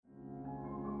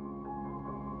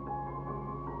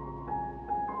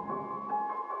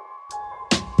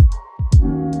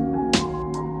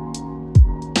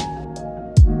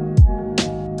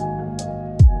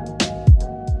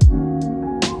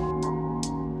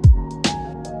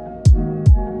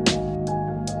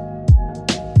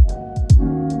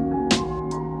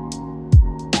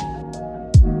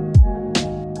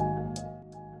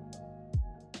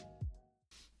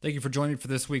Thank you for joining me for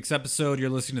this week's episode. You're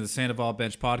listening to the Sandoval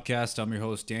Bench Podcast. I'm your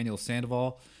host, Daniel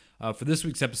Sandoval. For this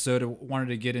week's episode, I wanted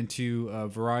to get into a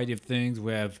variety of things.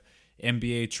 We have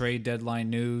NBA trade deadline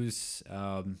news.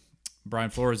 Brian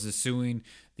Flores is suing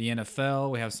the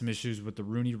NFL. We have some issues with the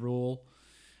Rooney Rule.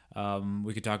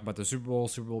 We could talk about the Super Bowl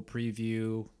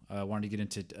preview. I wanted to get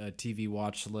into a TV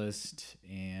watch list,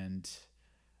 and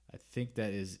I think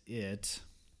that is it.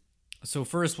 So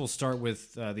first, we'll start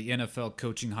with the NFL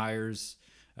coaching hires.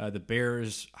 The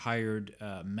Bears hired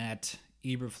Matt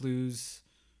Eberflus.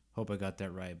 Hope I got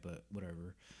that right, but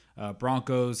whatever.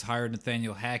 Broncos hired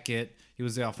Nathaniel Hackett. He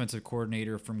was the offensive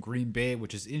coordinator from Green Bay,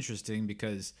 which is interesting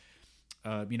because,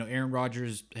 Aaron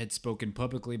Rodgers had spoken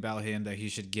publicly about him that he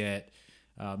should get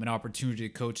an opportunity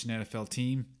to coach an NFL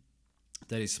team,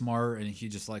 that he's smart and he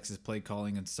just likes his play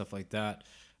calling and stuff like that.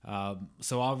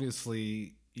 So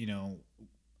obviously,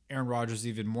 Aaron Rodgers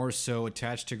even more so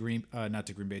attached to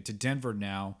to Denver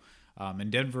now. And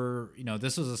Denver,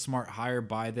 this was a smart hire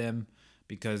by them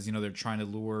because, they're trying to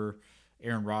lure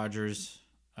Aaron Rodgers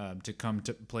to come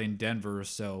to play in Denver.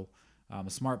 So a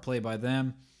smart play by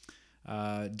them.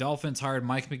 Dolphins hired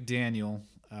Mike McDaniel.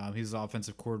 He's the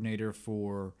offensive coordinator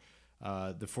for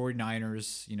the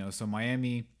 49ers. So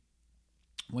Miami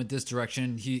went this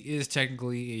direction.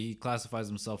 He classifies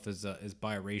himself as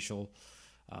biracial.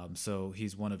 So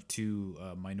he's one of two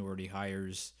minority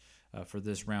hires for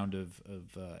this round of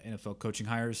NFL coaching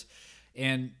hires.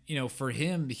 And, for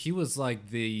him, he was like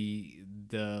the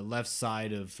left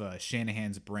side of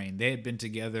Shanahan's brain. They had been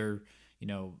together,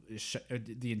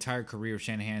 the entire career of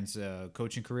Shanahan's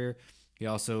coaching career. He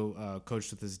also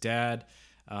coached with his dad.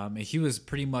 And he was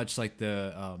pretty much like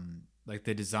the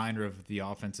designer of the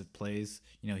offensive plays.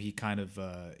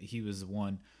 He was the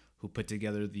one who put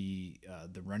together the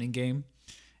running game.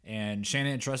 And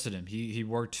Shanahan trusted him. He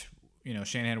worked,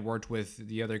 Shanahan worked with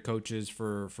the other coaches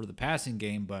for the passing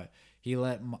game, but he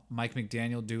let Mike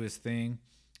McDaniel do his thing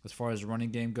as far as the running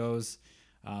game goes.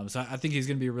 So I think he's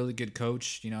going to be a really good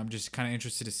coach. I'm just kind of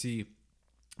interested to see,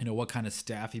 what kind of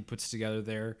staff he puts together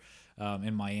there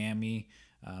in Miami.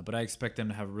 But I expect them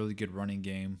to have a really good running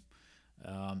game.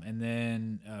 And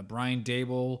then Brian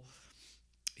Dable,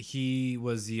 he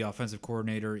was the offensive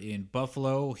coordinator in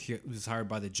Buffalo. He was hired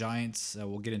by the Giants.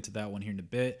 We'll get into that one here in a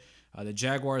bit. The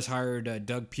Jaguars hired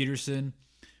Doug Peterson.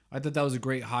 I thought that was a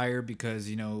great hire because,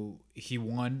 he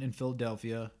won in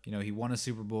Philadelphia. He won a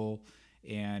Super Bowl.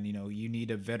 And, you need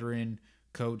a veteran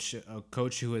coach, a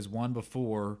coach who has won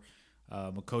before,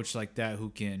 a coach like that who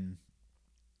can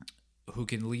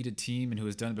lead a team and who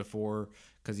has done it before,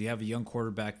 because you have a young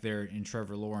quarterback there in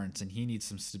Trevor Lawrence, and he needs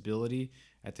some stability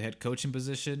at the head coaching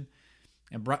position.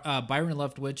 And Byron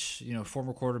Leftwich,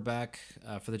 former quarterback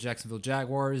for the Jacksonville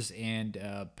Jaguars and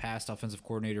past offensive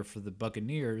coordinator for the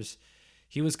Buccaneers,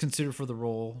 he was considered for the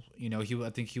role. I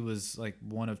think he was like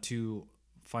one of two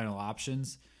final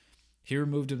options. He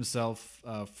removed himself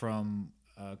from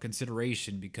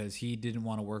consideration because he didn't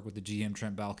want to work with the GM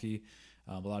Trent Baalke.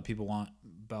 A lot of people want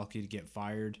Baalke to get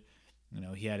fired.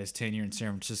 He had his tenure in San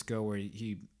Francisco where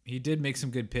he did make some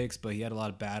good picks, but he had a lot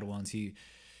of bad ones. He,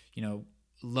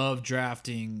 loved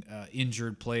drafting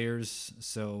injured players.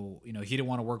 So, he didn't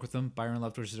want to work with them. Byron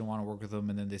Leftwich didn't want to work with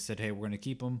them. And then they said, hey, we're going to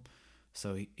keep him.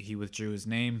 So he withdrew his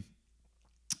name.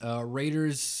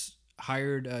 Raiders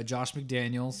hired Josh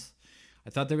McDaniels.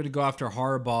 I thought they were going to go after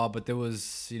Harbaugh, but there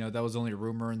was, that was only a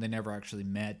rumor and they never actually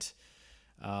met.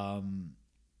 I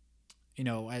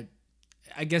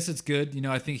guess it's good.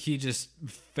 I think he just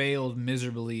failed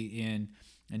miserably in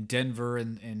Denver,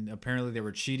 and apparently they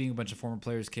were cheating. A bunch of former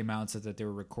players came out and said that they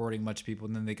were recording a bunch of people,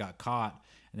 and then they got caught.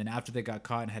 And then after they got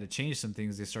caught and had to change some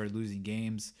things, they started losing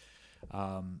games.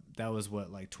 That was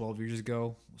 12 years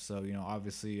ago. So,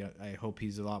 obviously I hope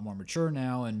he's a lot more mature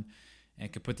now and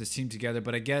could put this team together.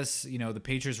 But I guess, the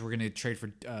Patriots were going to trade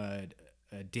for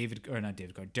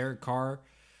Derek Carr.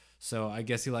 So I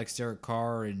guess he likes Derek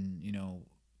Carr, and,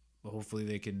 hopefully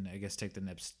they can, I guess, take the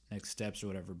next steps or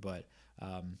whatever. But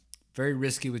very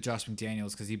risky with Josh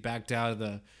McDaniels because he backed out of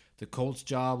the Colts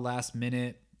job last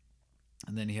minute,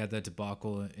 and then he had that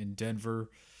debacle in Denver.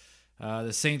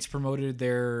 The Saints promoted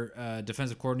their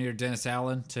defensive coordinator Dennis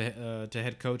Allen to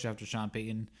head coach after Sean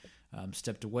Payton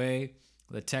stepped away.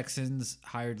 The Texans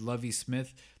hired Lovie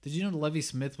Smith. Did you know Lovie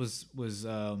Smith was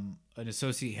an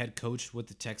associate head coach with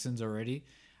the Texans already?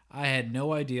 I had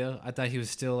no idea. I thought he was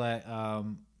still at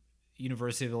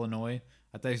University of Illinois.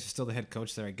 I thought he was still the head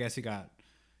coach there. I guess he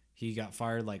got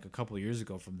fired like a couple years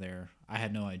ago from there. I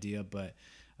had no idea, but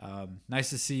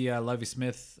nice to see Lovie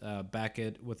Smith back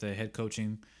with a head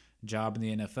coaching job in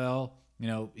the NFL.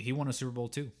 He won a Super Bowl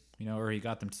too. Or he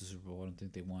got them to the Super Bowl. I don't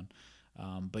think they won.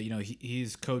 But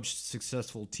he's coached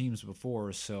successful teams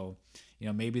before, so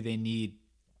maybe they need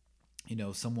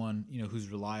someone who's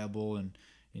reliable and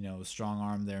strong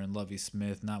arm there in Lovie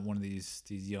Smith, not one of these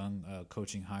young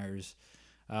coaching hires.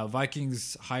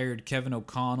 Vikings hired Kevin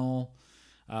O'Connell.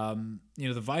 The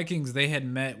Vikings, they had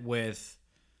met with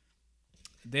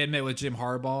Jim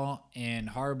Harbaugh, and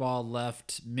Harbaugh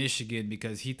left Michigan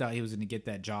because he thought he was going to get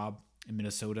that job in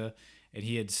Minnesota, and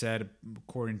he had said,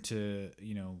 according to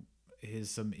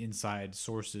some inside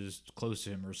sources close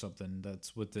to him or something,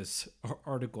 that's what this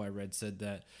article I read said,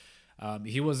 that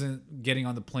he wasn't getting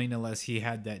on the plane unless he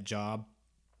had that job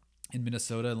in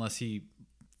Minnesota, unless he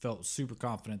felt super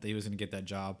confident that he was going to get that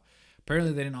job.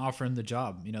 Apparently, they didn't offer him the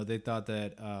job. They thought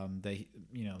that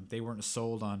they weren't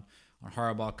sold on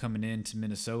Harbaugh coming into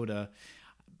Minnesota.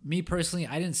 Me personally,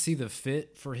 I didn't see the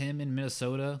fit for him in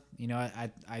Minnesota.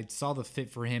 I saw the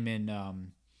fit for him in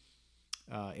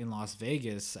Las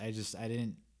Vegas. I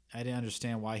didn't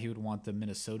understand why he would want the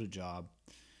Minnesota job.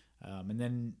 And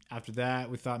then after that,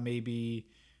 we thought maybe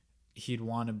he'd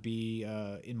want to be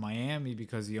in Miami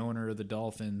because the owner of the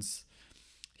Dolphins,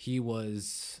 he's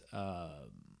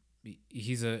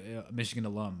a Michigan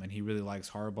alum and he really likes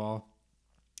Harbaugh.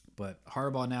 But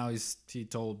Harbaugh now, he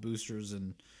told boosters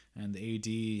and the AD,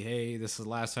 hey, this is the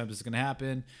last time this is going to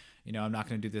happen. I'm not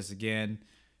going to do this again.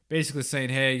 Basically saying,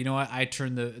 hey, you know what? I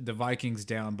turned the Vikings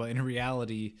down. But in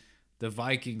reality, the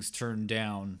Vikings turned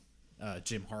down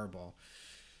Jim Harbaugh.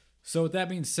 So with that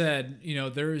being said,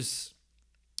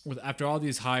 after all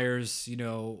these hires,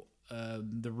 the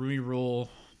Rooney Rule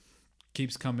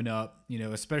keeps coming up,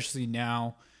 especially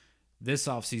now this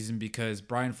offseason, because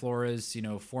Brian Flores,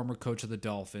 former coach of the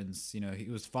Dolphins, he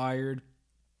was fired.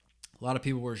 A lot of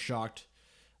people were shocked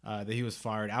that he was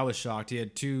fired. I was shocked. He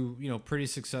had two, pretty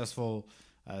successful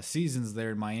seasons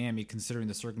there in Miami, considering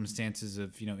the circumstances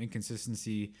of,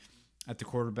 inconsistency at the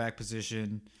quarterback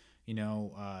position,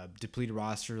 depleted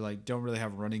roster, don't really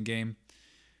have a running game.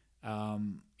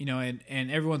 And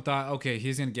everyone thought, okay,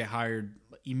 he's going to get hired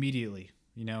immediately.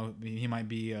 He might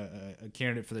be a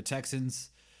candidate for the Texans,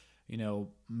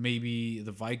 maybe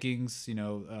the Vikings,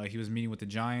 he was meeting with the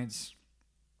Giants.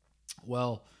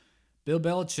 Well, Bill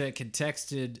Belichick had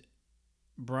texted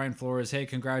Brian Flores, hey,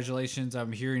 congratulations,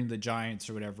 I'm hearing the Giants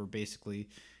or whatever, basically.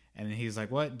 And then he's like,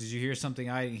 what? Did you hear something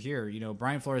I didn't hear?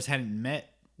 Brian Flores hadn't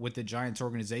met with the Giants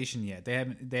organization yet.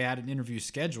 They had an interview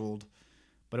scheduled,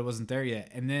 but it wasn't there yet.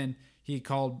 And then he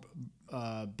called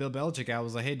Bill Belichick. I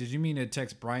was like, hey, did you mean to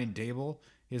text Brian Dable?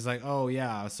 He's like, oh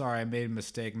yeah, sorry, I made a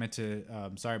mistake.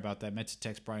 Sorry about that. Meant to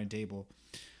text Brian Dable.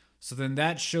 So then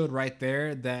that showed right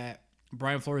there that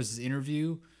Brian Flores'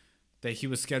 interview that he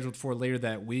was scheduled for later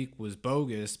that week was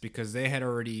bogus, because they had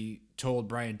already told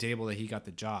Brian Dable that he got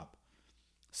the job.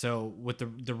 So with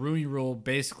the Rooney Rule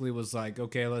basically was like,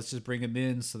 okay, let's just bring him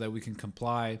in so that we can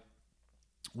comply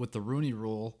with the Rooney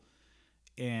Rule,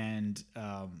 and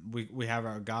we have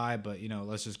our guy, but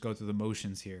let's just go through the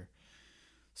motions here.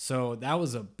 So that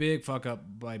was a big fuck up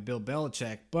by Bill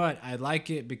Belichick, but I like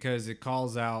it because it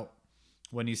calls out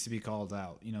what needs to be called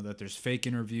out. That there's fake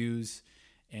interviews,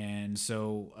 and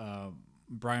so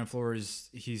Brian Flores,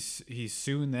 he's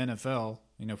suing the NFL,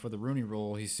 for the Rooney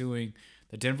Rule. He's suing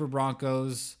the Denver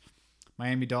Broncos,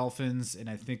 Miami Dolphins, and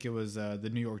I think it was the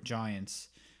New York Giants.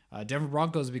 Denver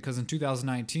Broncos, because in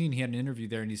 2019 he had an interview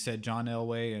there and he said John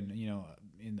Elway and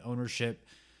in ownership,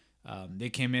 they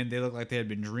came in, they looked like they had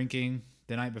been drinking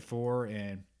the night before,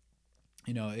 and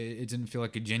it didn't feel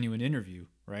like a genuine interview,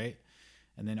 right?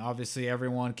 And then obviously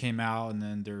everyone came out, and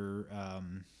then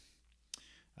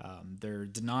they're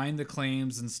denying the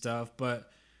claims and stuff.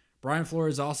 But Brian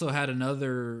Flores also had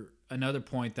another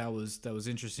point that was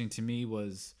interesting to me,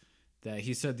 was that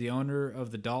he said the owner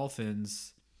of the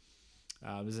Dolphins,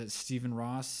 was it Stephen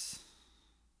Ross?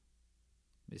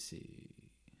 Let me see.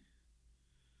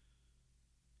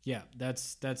 Yeah,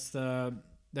 that's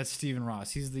Stephen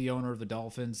Ross. He's the owner of the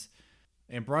Dolphins.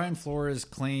 And Brian Flores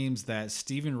claims that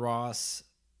Stephen Ross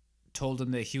told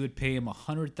him that he would pay him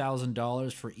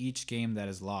 $100,000 for each game that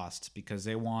is lost, because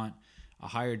they want a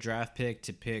higher draft pick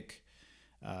to pick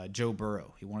Joe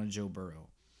Burrow. He wanted Joe Burrow.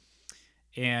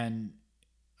 And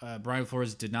Brian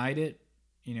Flores denied it.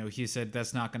 He said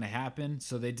that's not going to happen.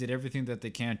 So they did everything that they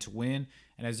can to win.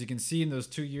 And as you can see, in those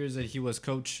 2 years that he was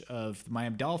coach of the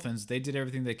Miami Dolphins, they did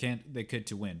everything they could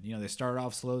to win. They started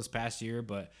off slow this past year,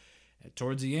 but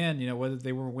towards the end, whether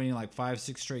they were winning like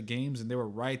 5-6 straight games, and they were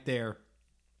right there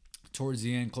towards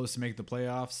the end, close to make the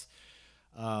playoffs.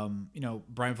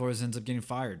 Brian Flores ends up getting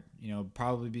fired,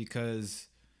 probably because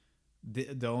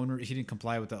the owner, he didn't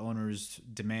comply with the owner's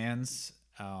demands.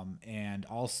 And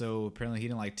also, apparently, he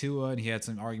didn't like Tua, and he had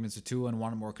some arguments with Tua and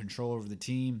wanted more control over the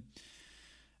team.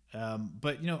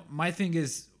 But my thing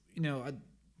is,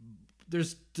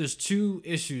 there's two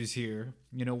issues here.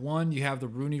 One, you have the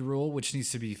Rooney Rule, which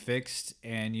needs to be fixed,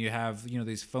 and you have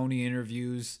these phony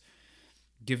interviews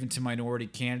given to minority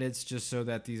candidates just so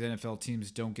that these NFL teams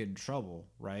don't get in trouble,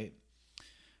 right?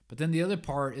 But then the other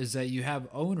part is that you have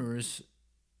owners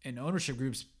and ownership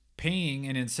groups paying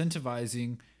and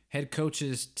incentivizing head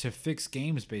coaches to fix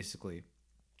games, basically.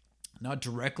 Not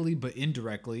directly, but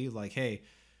indirectly. Like, hey,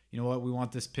 you know what? We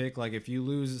want this pick. Like, if you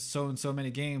lose so and so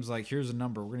many games, like, here's a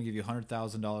number. We're going to give you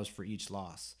 $100,000 for each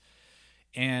loss.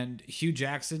 And Hugh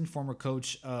Jackson, former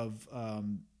coach of,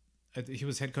 he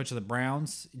was head coach of the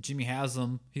Browns. Jimmy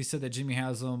Haslam, he said that Jimmy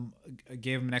Haslam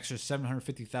gave him an extra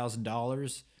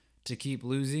 $750,000 to keep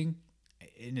losing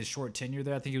in his short tenure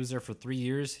there. I think he was there for 3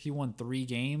 years. He won 3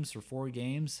 games or 4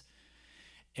 games.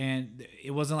 And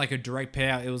it wasn't like a direct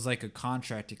payout. It was like a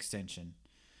contract extension.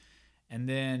 And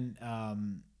then,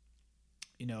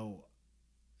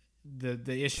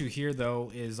 the issue here, though,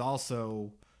 is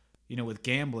also, with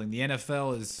gambling. The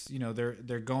NFL is,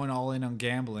 they're going all in on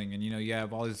gambling. And, you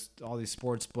have all these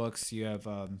sports books. You have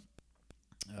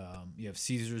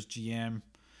Caesars GM.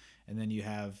 And then you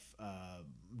have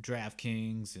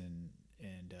DraftKings and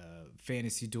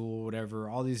Fantasy Duel, whatever.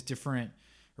 All these different,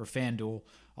 or FanDuel,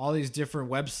 all these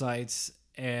different websites.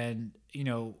 And,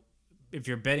 if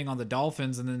you're betting on the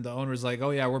Dolphins and then the owner's like,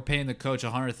 oh yeah, we're paying the coach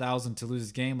 $100,000 to lose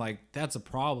his game, like, that's a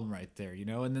problem right there,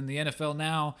 And then the NFL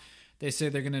now, they say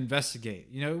they're going to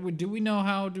investigate. Do we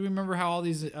remember how all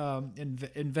these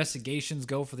investigations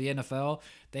go for the NFL?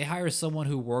 They hire someone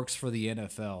who works for the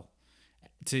NFL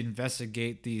to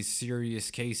investigate these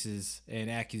serious cases and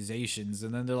accusations,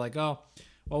 and then they're like, oh,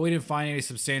 well, we didn't find any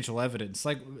substantial evidence.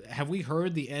 Like, have we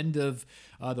heard the end of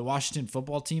the Washington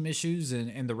football team issues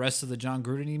and the rest of the John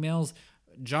Gruden emails?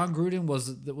 John Gruden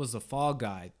was the fall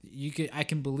guy. I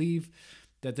can believe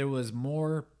that there was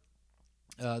more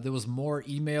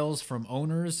emails from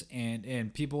owners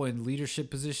and people in leadership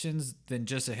positions than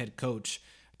just a head coach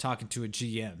talking to a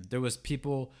GM. There was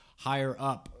people higher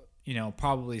up,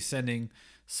 probably sending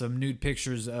some nude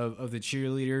pictures of the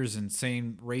cheerleaders and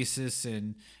saying racist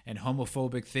and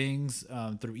homophobic things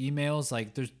through emails.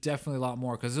 Like, there's definitely a lot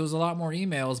more, because there was a lot more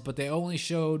emails, but they only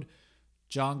showed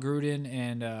John Gruden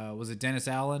and was it Dennis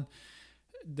Allen?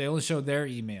 They only showed their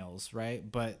emails, right?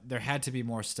 But there had to be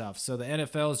more stuff. So the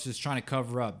NFL is just trying to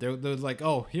cover up. They're like,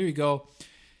 oh, here you go.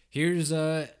 Here's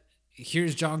John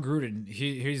Gruden.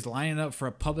 He's lining up for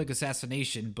a public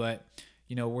assassination, but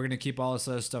we're going to keep all this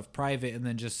other stuff private, and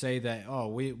then just say that, oh,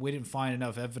 we didn't find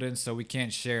enough evidence, so we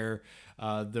can't share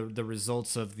the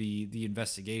results of the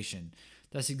investigation.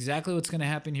 That's exactly what's going to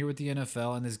happen here with the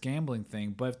NFL and this gambling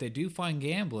thing. But if they do find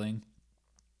gambling,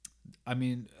 I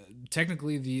mean,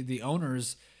 technically the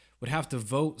owners would have to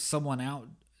vote someone out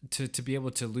to be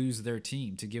able to lose their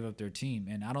team, to give up their team.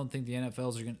 And I don't think the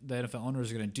NFL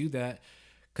owners are going to do that,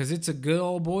 because it's a good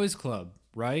old boys club,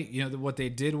 right? What they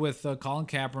did with Colin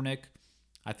Kaepernick,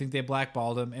 I think they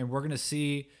blackballed him, and we're going to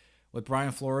see with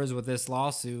Brian Flores with this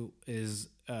lawsuit is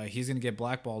he's going to get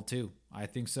blackballed too. I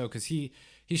think so, because he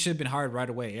should have been hired right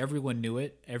away. Everyone knew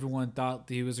it. Everyone thought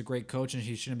that he was a great coach, and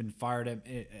he shouldn't have been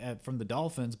fired from the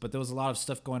Dolphins, but there was a lot of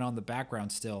stuff going on in the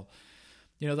background still.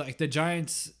 Like the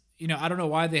Giants, I don't know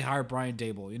why they hired Brian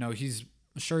Dable. He's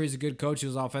a good coach. He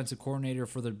was offensive coordinator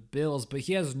for the Bills, but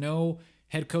he has no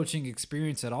head coaching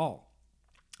experience at all.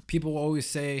 People always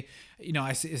say,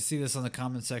 I see this on the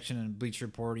comment section in Bleacher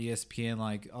Report, ESPN,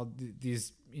 like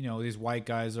these white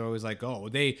guys are always like, oh,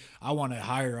 I want to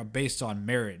hire based on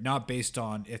merit, not based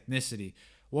on ethnicity.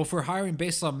 Well, if we're hiring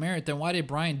based on merit, then why did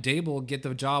Brian Dable get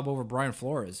the job over Brian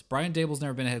Flores? Brian Dable's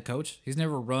never been a head coach. He's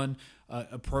never run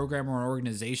a program or an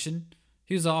organization.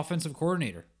 He was the offensive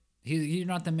coordinator. He's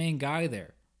not the main guy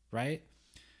there, right?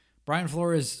 Brian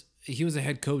Flores, he was a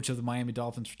head coach of the Miami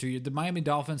Dolphins for 2 years. The Miami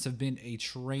Dolphins have been a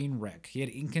train wreck. He had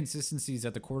inconsistencies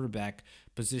at the quarterback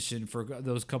position for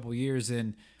those couple years,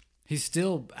 and he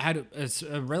still had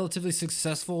a relatively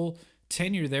successful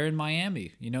tenure there in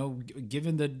Miami.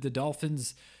 Given the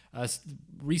Dolphins'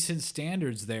 recent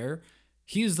standards there,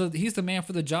 he's the man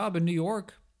for the job in New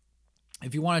York.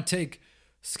 If you want to take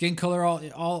skin color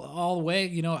all the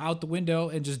way, out the window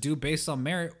and just do based on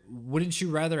merit, wouldn't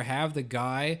you rather have the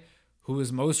guy who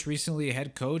was most recently a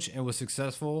head coach and was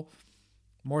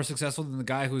more successful than the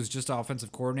guy who was just an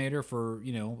offensive coordinator for,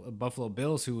 Buffalo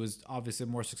Bills, who was obviously a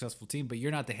more successful team, but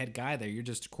you're not the head guy there. You're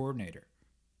just a coordinator,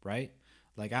 right?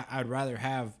 Like, I'd rather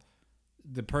have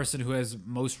the person who has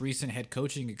most recent head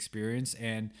coaching experience,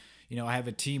 and, I have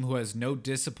a team who has no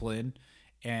discipline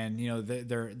and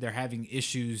they're having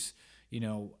issues,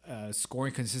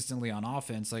 scoring consistently on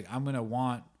offense. Like, I'm gonna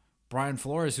want Brian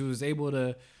Flores, who was able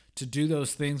to do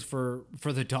those things for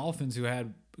the Dolphins, who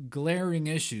had glaring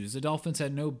issues. The Dolphins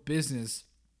had no business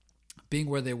being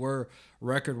where they were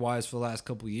record-wise for the last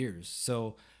couple of years.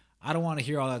 So I don't want to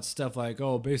hear all that stuff like,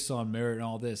 oh, based on merit and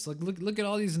all this. Like, look at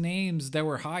all these names that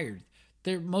were hired.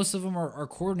 Most of them are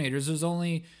coordinators. There's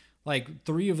only like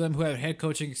 3 of them who have head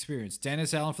coaching experience.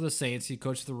 Dennis Allen for the Saints, he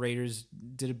coached the Raiders,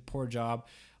 did a poor job.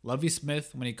 Lovie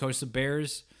Smith, when he coached the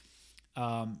Bears,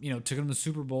 took them to the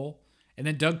Super Bowl. And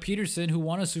then Doug Peterson, who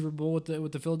won a Super Bowl with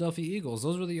the Philadelphia Eagles.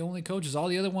 Those were the only coaches. All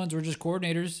the other ones were just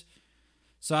coordinators.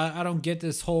 So I don't get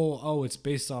this whole, it's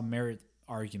based on merit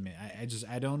argument.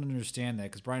 I don't understand that,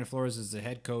 because Brian Flores is the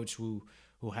head coach who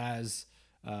has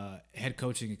head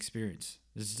coaching experience.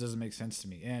 This just doesn't make sense to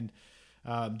me. And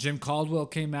Jim Caldwell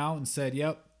came out and said,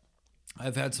 yep,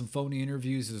 I've had some phony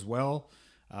interviews as well.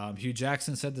 Hugh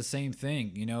Jackson said the same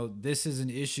thing. This is an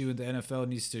issue the NFL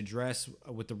needs to address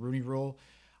with the Rooney Rule.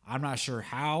 I'm not sure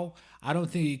how. I don't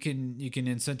think you can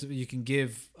incentive. You can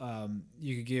give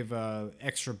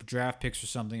extra draft picks or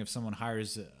something if someone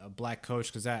hires a black coach,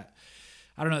 because that,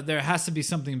 I don't know. There has to be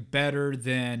something better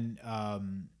than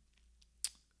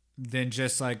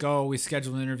just like, oh, we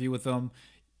scheduled an interview with them.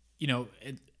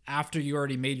 After you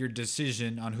already made your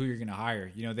decision on who you're going to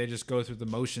hire. They just go through the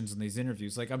motions in these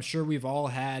interviews. Like, I'm sure we've all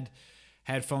had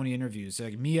phony interviews.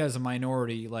 Like, me as a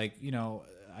minority,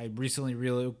 I recently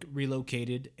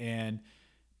relocated and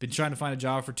been trying to find a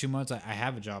job for 2 months. I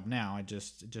have a job now. I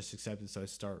just accepted, so I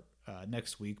start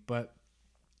next week. But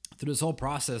through this whole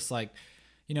process,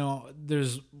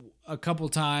 there's a couple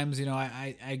times,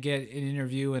 I get an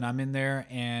interview and I'm in there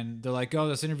and they're like, oh,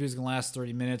 this interview is going to last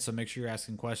 30 minutes, so make sure you're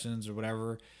asking questions or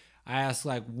whatever. I ask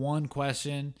like one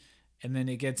question and then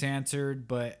it gets answered,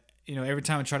 but every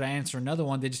time I try to answer another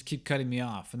one, they just keep cutting me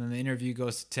off. And then the interview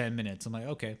goes to 10 minutes. I'm like,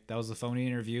 okay, that was a phony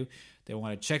interview. They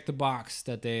want to check the box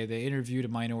that they interviewed a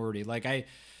minority. Like, I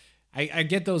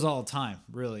get those all the time,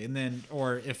 really. And then,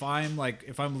 or if I'm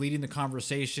leading the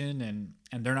conversation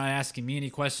and they're not asking me any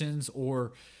questions,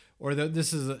 or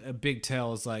this is a big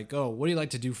tell. It's like, oh, what do you like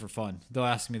to do for fun? They'll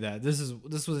ask me that. This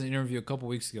was an interview a couple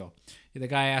weeks ago. The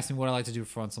guy asked me what I like to do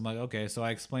for fun. So I'm like, okay. So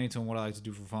I explained to him what I like to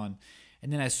do for fun.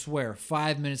 And then I swear,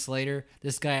 5 minutes later,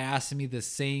 this guy asked me the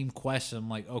same question. I'm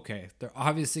like, okay, they're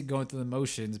obviously going through the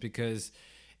motions because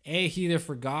A, he either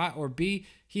forgot, or B,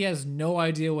 he has no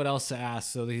idea what else to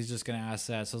ask, so he's just going to ask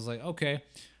that. So I was like, okay,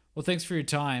 well, thanks for your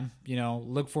time.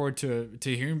 Look forward to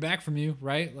hearing back from you,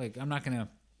 right? Like, I know I'm not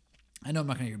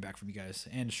going to hear back from you guys.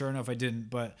 And sure enough, I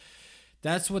didn't. But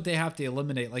that's what they have to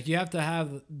eliminate. Like, you have to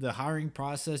have the hiring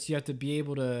process. You have to be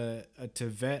able to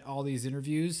vet all these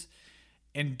interviews.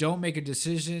 And don't make a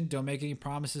decision. Don't make any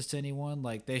promises to anyone.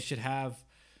 Like, they should have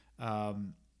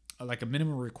like a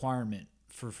minimum requirement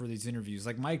for these interviews.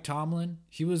 Like Mike Tomlin,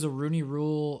 he was a Rooney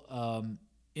Rule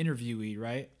interviewee,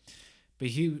 right? But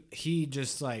he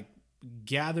just like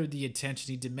gathered the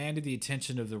attention. He demanded the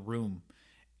attention of the room,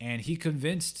 and he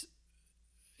convinced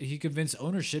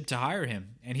ownership to hire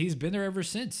him, and he's been there ever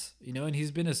since. And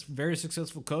he's been a very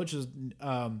successful coach.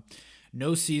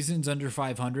 No seasons under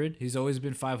 500. He's always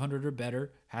been 500 or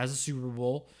better, has a Super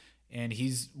Bowl, and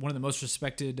he's one of the most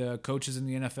respected coaches in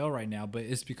the NFL right now. But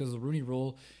it's because of the Rooney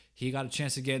Rule, he got a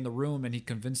chance to get in the room, and he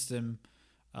convinced them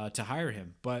to hire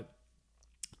him. But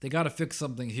they got to fix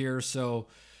something here. So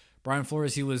Brian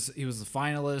Flores, he was the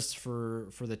finalist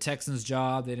for the Texans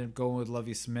job. They didn't go with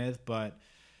Lovie Smith, but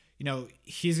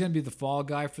he's going to be the fall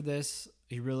guy for this.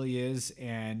 He really is.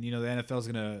 And the NFL is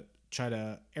going to try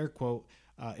to, air quote,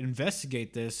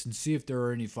 investigate this and see if there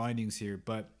are any findings here.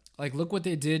 But like, look what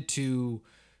they did to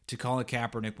Colin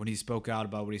Kaepernick when he spoke out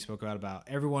about what he spoke out about.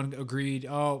 Everyone agreed,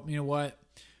 oh, you know what?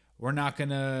 We're not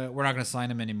gonna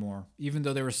sign him anymore, even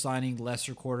though they were signing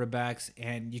lesser quarterbacks.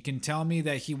 And you can tell me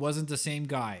that he wasn't the same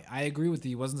guy. I agree with you,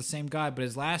 he wasn't the same guy. But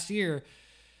his last year,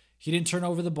 he didn't turn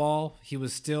over the ball. He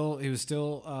was still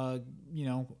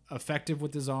effective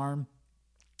with his arm.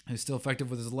 He was still effective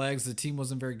with his legs. The team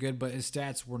wasn't very good, but his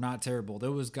stats were not terrible.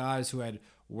 There was guys who had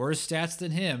worse stats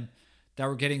than him that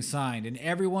were getting signed. And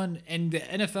everyone in the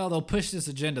NFL, they'll push this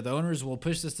agenda. The owners will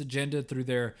push this agenda through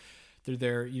their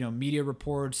media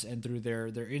reports and through their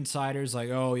insiders, like,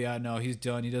 oh yeah, no, he's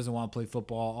done. He doesn't want to play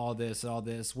football. All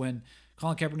this. When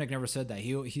Colin Kaepernick never said that.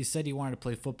 He said he wanted to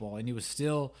play football, and he was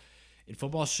still in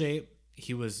football shape.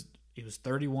 He was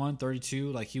 31,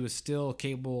 32. Like, he was still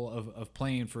capable of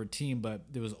playing for a team,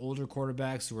 but there was older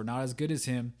quarterbacks who were not as good as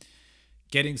him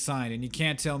getting signed. And you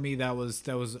can't tell me that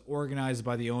was organized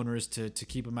by the owners to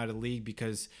keep him out of the league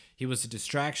because he was a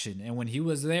distraction. And when he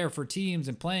was there for teams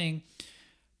and playing,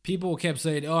 people kept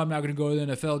saying, "Oh, I'm not going to go to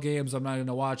the NFL games. I'm not going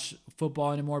to watch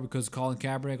football anymore because Colin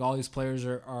Kaepernick, all these players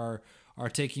are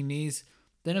taking knees."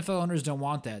 The NFL owners don't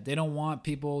want that. They don't want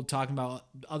people talking about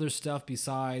other stuff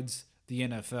besides the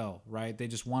NFL, right? They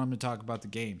just want them to talk about the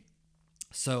game.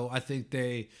 So I think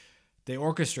they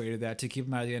orchestrated that to keep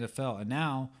him out of the NFL. And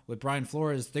now with Brian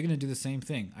Flores, they're going to do the same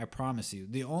thing. I promise you.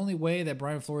 The only way that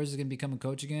Brian Flores is going to become a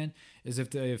coach again is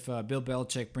if Bill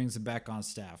Belichick brings him back on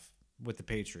staff with the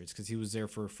Patriots, because he was there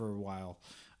for a while.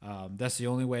 That's the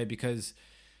only way, because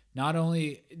not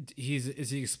only is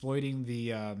he exploiting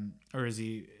or is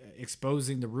he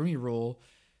exposing the Rooney Rule,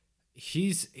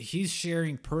 he's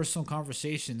sharing personal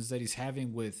conversations that he's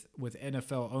having with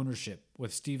NFL ownership,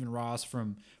 with Stephen Ross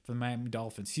from the Miami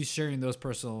Dolphins. He's sharing those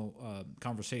personal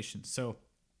conversations. So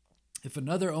if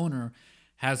another owner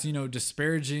has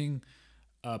disparaging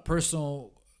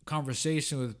personal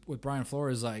conversation with Brian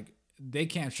Flores, like, they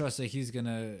can't trust that he's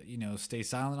gonna stay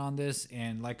silent on this.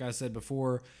 And like I said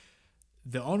before,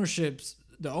 the owners of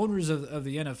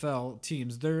the NFL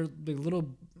teams, they're the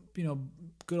little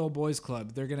good old boys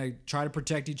club. They're gonna try to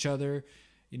protect each other,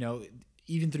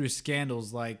 even through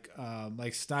scandals like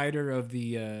Snyder of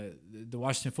the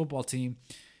Washington football team.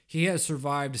 He has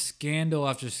survived scandal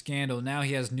after scandal. Now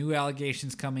he has new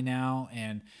allegations coming out,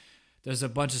 and there's a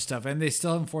bunch of stuff. And they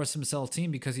still haven't forced him to sell a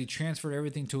team because he transferred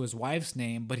everything to his wife's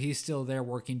name, but he's still there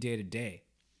working day to day.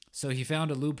 So he found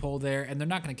a loophole there, and they're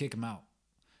not going to kick him out,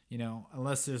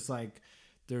 unless there's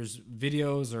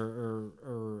videos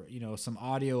or some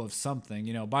audio of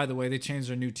something. By the way, they changed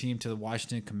their new team to the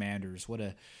Washington Commanders. What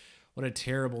a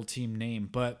terrible team name.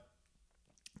 But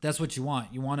that's what you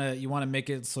want. You want to make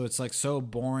it so it's like so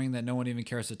boring that no one even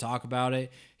cares to talk about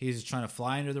it. He's just trying to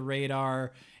fly under the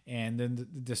radar. And then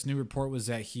this new report was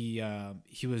that he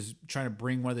was trying to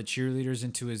bring one of the cheerleaders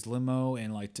into his limo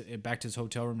and back to his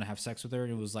hotel room to have sex with her.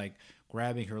 And it was like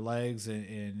grabbing her legs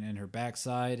and her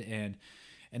backside. And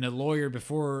a lawyer,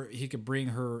 before he could bring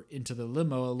her into the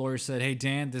limo, a lawyer said, "Hey,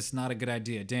 Dan, this is not a good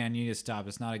idea. Dan, you need to stop.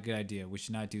 It's not a good idea. We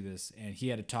should not do this." And he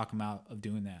had to talk him out of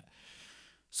doing that.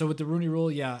 So with the Rooney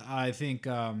Rule, yeah, I think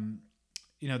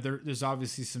there's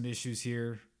obviously some issues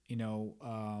here.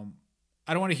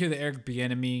 I don't want to hear the Eric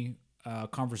Bieniemy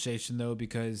conversation though,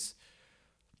 because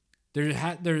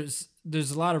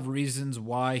there's a lot of reasons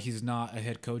why he's not a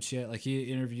head coach yet. Like, he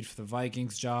interviewed for the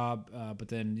Vikings job, but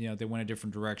then they went a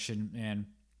different direction, and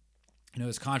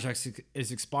his contract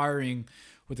is expiring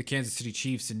with the Kansas City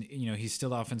Chiefs, and he's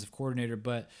still offensive coordinator,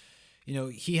 but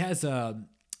he has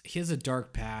a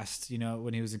dark past.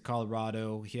 When he was in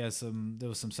Colorado, there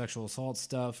was some sexual assault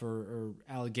stuff or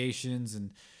allegations,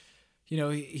 and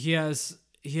he has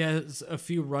a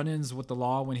few run-ins with the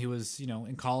law when he was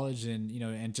in college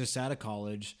and just out of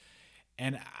college.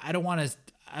 And I don't want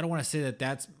to say that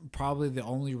that's probably the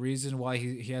only reason why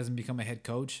he hasn't become a head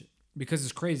coach, because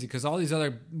it's crazy, because all these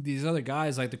other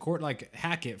guys, like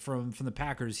Hackett from the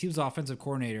Packers, he was offensive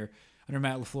coordinator under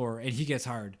Matt LaFleur, and he gets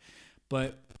hired.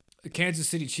 But the Kansas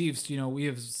City Chiefs, we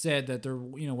have said that they're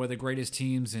one of the greatest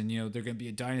teams, and they're going to be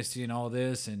a dynasty and all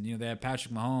this, and they have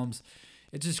Patrick Mahomes.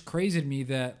 It's just crazy to me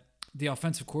that the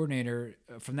offensive coordinator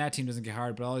from that team doesn't get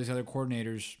hired, but all these other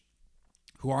coordinators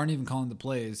who aren't even calling the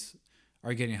plays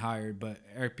are getting hired, but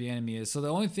Eric Bieniemy is. So the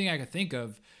only thing I can think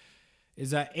of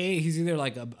is that A, he's either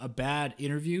like a bad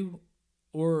interview,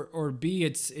 or B,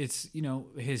 it's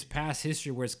his past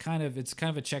history where it's kind of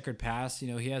a checkered past.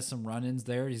 He has some run-ins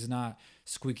there. He's not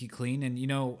squeaky clean, and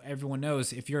everyone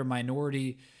knows if you're a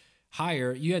minority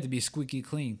hire, you have to be squeaky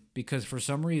clean, because for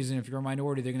some reason, if you're a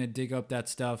minority, they're going to dig up that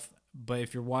stuff. But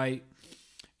if you're white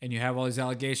and you have all these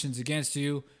allegations against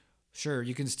you, sure,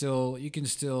 you can still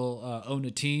own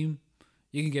a team.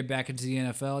 You can get back into the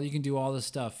NFL. You can do all this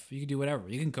stuff. You can do whatever.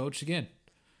 You can coach again.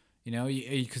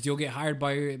 Because you'll get hired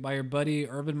by your buddy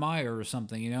Urban Meyer or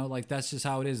something. Like, that's just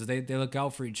how it is. They look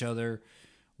out for each other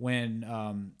when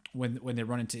they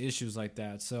run into issues like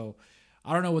that. So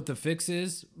I don't know what the fix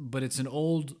is, but it's an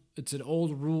old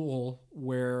rule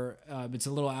where it's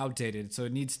a little outdated. So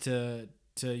it needs to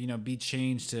be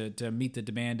changed to meet the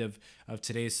demand of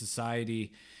today's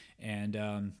society. And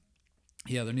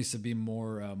there needs to be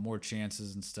more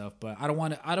chances and stuff. But I don't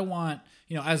want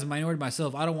as a minority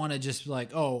myself, I don't want to just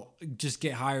just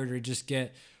get hired or just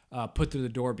get put through the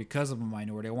door because I'm a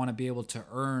minority. I want to be able to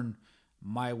earn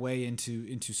my way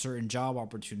into certain job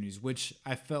opportunities, which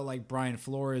I felt like Brian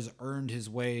Flores earned his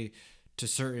way to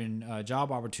certain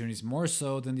job opportunities more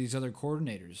so than these other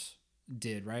coordinators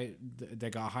did, right?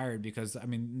 That got hired, because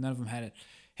none of them had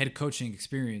head coaching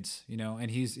experience,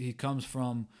 and he comes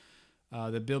from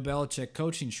the Bill Belichick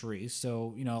coaching tree.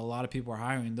 So, a lot of people are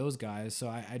hiring those guys. So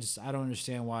I don't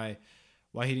understand why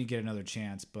why he didn't get another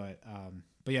chance. But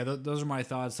yeah, those are my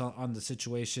thoughts on the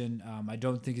situation. I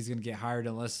don't think he's going to get hired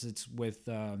unless it's with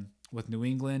New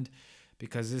England,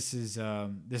 because this is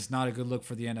not a good look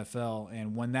for the NFL.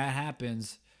 And when that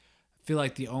happens, I feel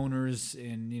like the owners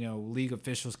and league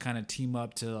officials kind of team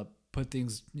up to put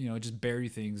things, just bury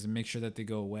things and make sure that they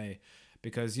go away.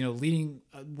 Because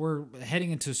we're heading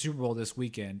into a Super Bowl this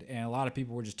weekend, and a lot of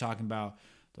people were just talking about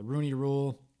the Rooney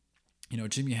Rule.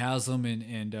 Jimmy Haslam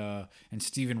and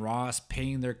Stephen Ross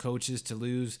paying their coaches to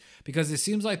lose, because it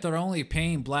seems like they're only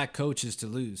paying black coaches to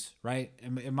lose, right?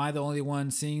 Am I the only one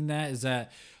seeing that? Is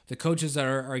that the coaches that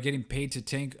are getting paid to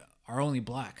tank are only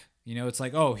black? It's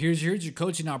like, oh, here's your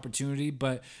coaching opportunity,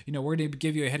 but we're going to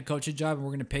give you a head coaching job and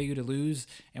we're going to pay you to lose,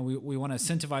 and we want to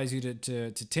incentivize you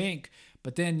to tank.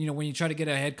 But then, when you try to get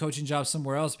a head coaching job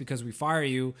somewhere else because we fire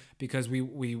you because we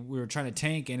were trying to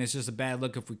tank and it's just a bad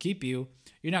look if we keep you,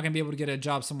 you're not going to be able to get a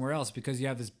job somewhere else because you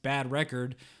have this bad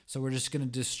record. So we're just going to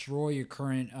destroy your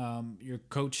current your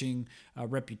coaching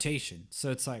reputation.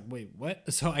 So it's like, wait,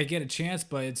 what? So I get a chance,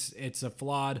 but it's a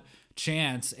flawed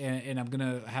chance, and I'm going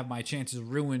to have my chances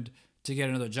ruined to get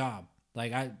another job.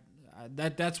 Like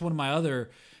that's one of my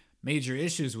other major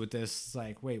issues with this. It's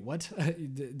like, wait, what?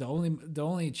 the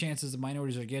only chances the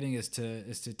minorities are getting is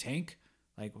to tank?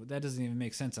 Like, that doesn't even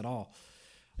make sense at all.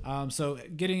 So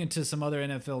getting into some other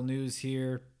NFL news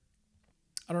here.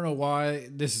 I don't know why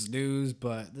this is news,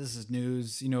 but this is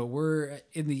news. We're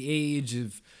in the age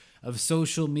of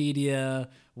social media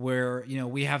where,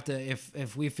 we have to,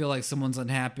 if we feel like someone's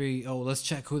unhappy, let's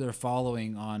check who they're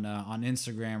following on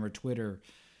Instagram or Twitter.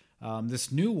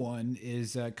 This new one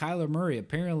is Kyler Murray.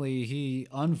 Apparently, he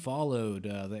unfollowed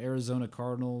the Arizona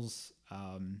Cardinals.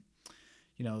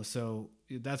 So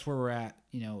that's where we're at,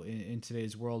 in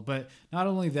today's world. But not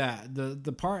only that,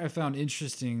 the part I found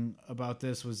interesting about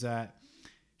this was that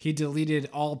he deleted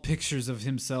all pictures of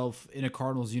himself in a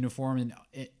Cardinals uniform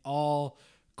and all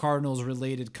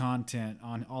Cardinals-related content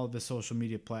on all of the social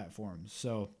media platforms.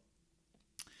 So,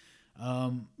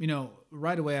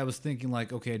 right away I was thinking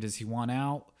like, okay, does he want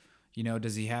out?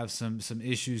 Does he have some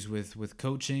issues with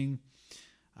coaching?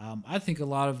 I think a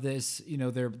lot of this,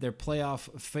 their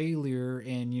playoff failure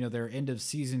and, their end of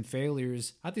season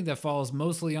failures, I think that falls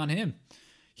mostly on him.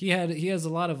 He has a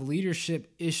lot of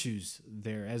leadership issues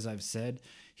there, as I've said.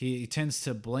 He tends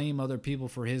to blame other people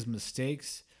for his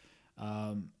mistakes.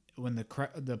 When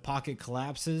the pocket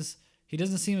collapses, he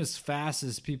doesn't seem as fast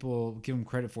as people give him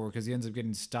credit for, because he ends up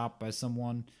getting stopped by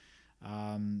someone.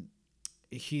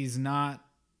 He's not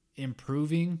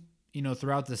improving,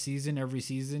 throughout the season, every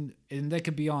season, and that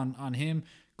could be on him,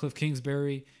 Cliff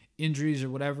Kingsbury, injuries or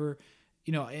whatever,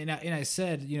 and I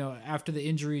said, after the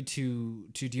injury to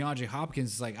DeAndre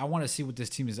Hopkins, it's like, I want to see what this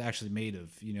team is actually made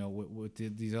of, with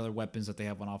these other weapons that they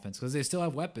have on offense, because they still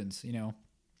have weapons.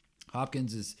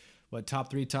 Hopkins is top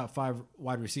 3, top 5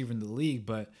 wide receiver in the league,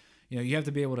 but you have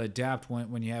to be able to adapt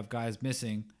when you have guys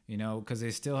missing, because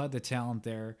they still had the talent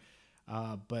there,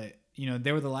 but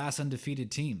they were the last undefeated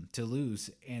team to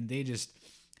lose, and they just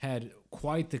had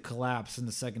quite the collapse in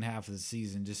the second half of the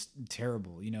season. Just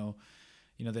terrible.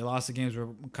 They lost the games where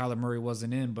Kyler Murray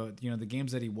wasn't in, but the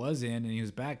games that he was in and he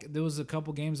was back, there was a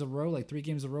couple games in a row, like 3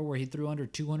 games in a row, where he threw under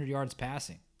 200 yards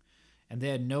passing, and they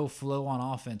had no flow on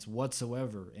offense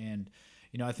whatsoever. And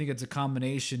I think it's a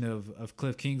combination of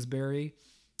Cliff Kingsbury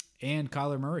and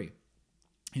Kyler Murray.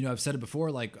 I've said it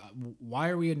before, like, why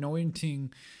are we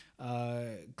anointing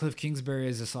Cliff Kingsbury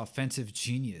as this offensive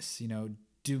genius?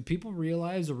 Do people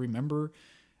realize or remember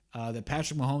that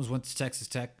Patrick Mahomes went to Texas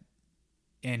Tech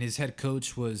and his head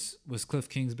coach was Cliff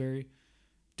Kingsbury?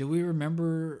 Do we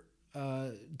remember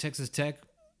Texas Tech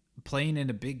playing in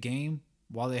a big game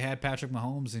while they had Patrick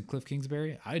Mahomes and Cliff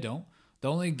Kingsbury? I don't.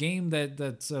 The only game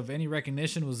that's of any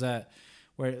recognition was that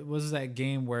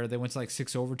game where they went to like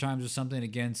 6 overtimes or something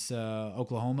against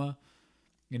Oklahoma.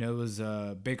 It was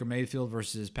Baker Mayfield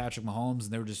versus Patrick Mahomes,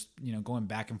 and they were just, going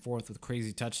back and forth with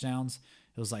crazy touchdowns.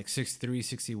 It was like 6-3,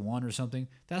 61 or something.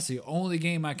 That's the only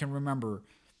game I can remember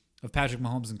of Patrick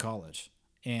Mahomes in college.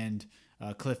 And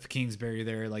Cliff Kingsbury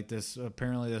there, like this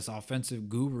offensive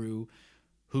guru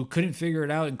who couldn't figure it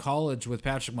out in college with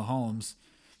Patrick Mahomes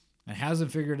and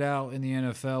hasn't figured it out in the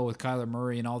NFL with Kyler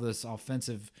Murray and all this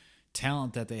offensive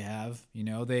talent that they have.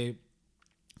 They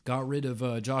got rid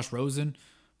of Josh Rosen,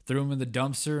 threw him in the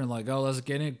dumpster, and like, let's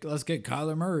get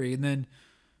Kyler Murray, and then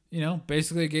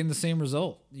basically getting the same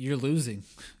result. You're losing.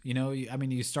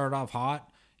 You started off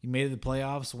hot, you made it to the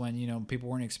playoffs when people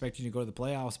weren't expecting you to go to the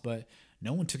playoffs, but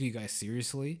no one took you guys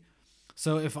seriously.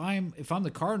 So if I'm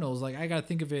the Cardinals, like, I gotta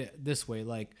think of it this way: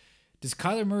 like, does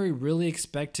Kyler Murray really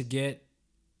expect to get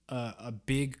a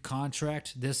big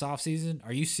contract this offseason?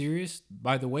 Are you serious?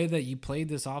 By the way that you played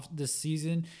this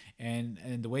season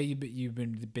and the way you've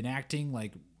been acting,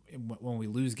 like when we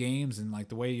lose games, and like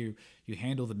the way you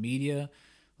handle the media,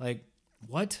 like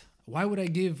what? Why would I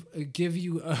give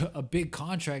you a big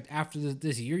contract after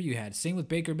this year you had? Same with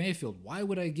Baker Mayfield. Why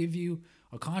would I give you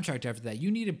a contract after that?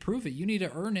 You need to prove it. You need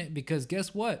to earn it, because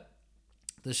guess what?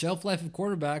 The shelf life of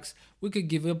quarterbacks, we could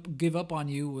give up on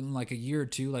you in like a year or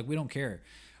two. Like, we don't care.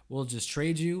 We'll just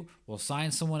trade you. We'll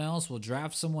sign someone else. We'll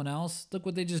draft someone else. Look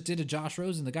what they just did to Josh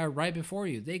Rosen, the guy right before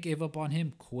you. They gave up on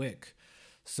him quick.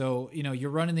 So, you're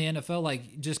running the NFL,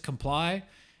 like, just comply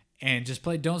and just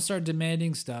play. Don't start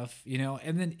demanding stuff,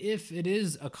 And then if it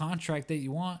is a contract that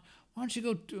you want, why don't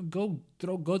you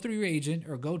go through your agent,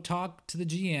 or go talk to the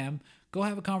GM, go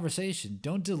have a conversation.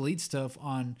 Don't delete stuff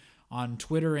on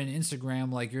Twitter and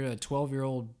Instagram like you're a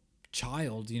 12-year-old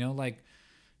child, like,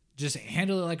 just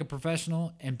handle it like a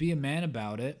professional and be a man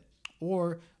about it.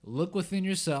 Or look within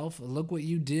yourself, look what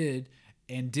you did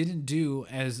and didn't do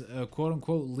as a quote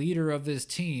unquote leader of this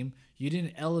team. You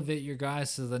didn't elevate your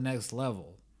guys to the next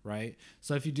level, right?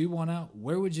 So if you do want out,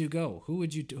 where would you go? Who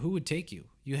would take you?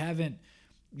 You haven't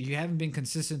been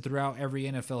consistent throughout every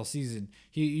NFL season.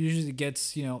 He usually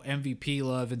gets, MVP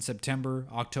love in September,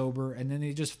 October, and then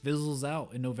he just fizzles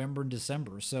out in November and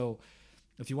December. So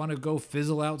if you want to go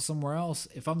fizzle out somewhere else,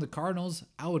 if I'm the Cardinals,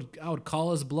 I would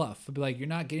call his bluff. I'd be like, you're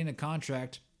not getting a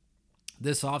contract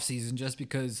this offseason just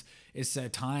because it's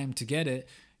that time to get it.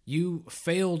 You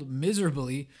failed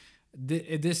miserably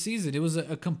this season. It was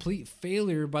a complete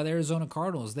failure by the Arizona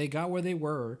Cardinals. They got where they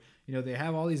were. They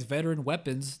have all these veteran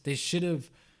weapons. They should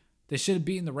have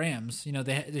beaten the Rams.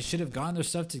 They should have gotten their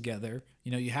stuff together.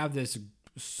 You have this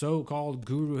so-called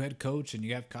guru head coach, and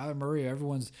you have Kyler Murray.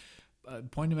 Everyone's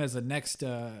pointing him as the next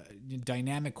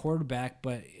dynamic quarterback,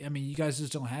 but I mean, you guys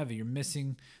just don't have it. You're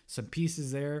missing some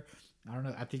pieces there. I don't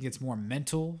know. I think it's more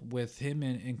mental with him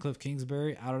and Cliff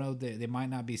Kingsbury. I don't know. They might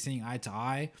not be seeing eye to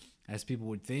eye as people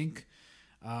would think.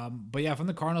 But yeah, from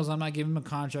the Cardinals, I'm not giving him a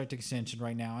contract extension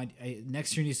right now.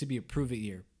 Next year needs to be a prove it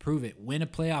year. Prove it. Win a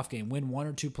playoff game. Win one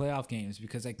or two playoff games,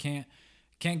 because I can't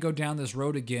go down this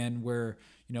road again where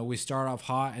we start off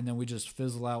hot and then we just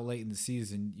fizzle out late in the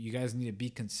season. You guys need to be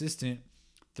consistent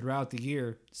throughout the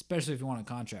year, especially if you want a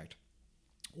contract.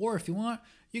 Or if you want,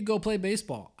 you go play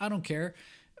baseball. I don't care,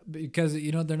 because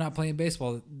they're not playing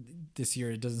baseball this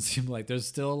year. It doesn't seem like there's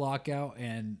still a lockout,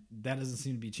 and that doesn't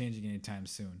seem to be changing anytime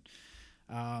soon.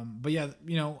 But yeah,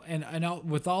 and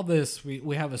with all this,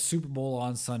 we have a Super Bowl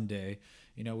on Sunday.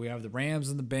 We have the Rams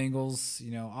and the Bengals.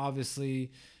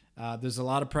 Obviously, there's a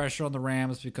lot of pressure on the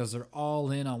Rams because they're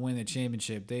all in on winning the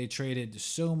championship. They traded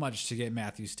so much to get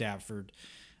Matthew Stafford.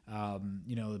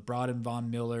 They brought in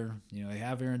Von Miller. They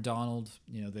have Aaron Donald.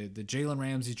 The Jalen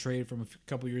Ramsey trade from a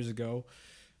couple years ago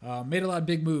made a lot of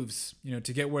big moves,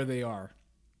 to get where they are.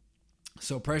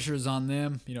 So pressure is on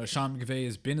them. Sean McVay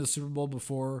has been to the Super Bowl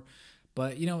before,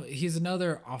 but he's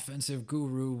another offensive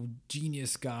guru,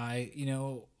 genius guy.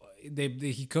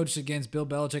 He coached against Bill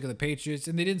Belichick of the Patriots,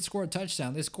 and they didn't score a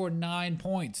touchdown. They scored 9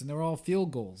 points, and they were all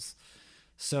field goals.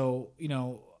 So,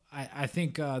 I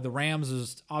think the Rams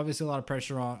is obviously a lot of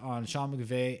pressure on Sean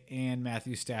McVay and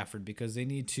Matthew Stafford, because they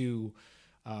need to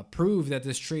prove that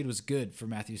this trade was good for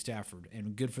Matthew Stafford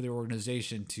and good for the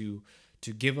organization to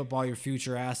give up all your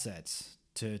future assets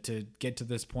to get to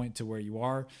this point to where you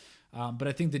are. But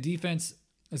I think the defense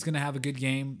is going to have a good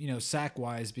game,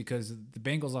 sack-wise, because the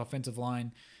Bengals' offensive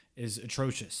line is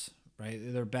atrocious, right?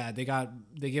 They're bad. They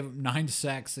give up 9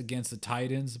 sacks against the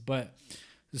Titans, but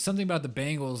there's something about the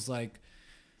Bengals, like,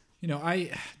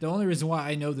 the only reason why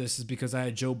I know this is because I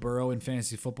had Joe Burrow in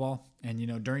fantasy football,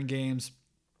 and during games,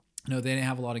 they didn't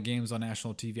have a lot of games on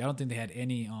national TV. I don't think they had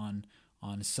any on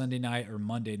Sunday night or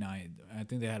Monday night. I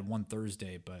think they had one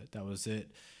Thursday, but that was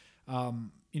it.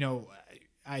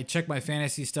 I check my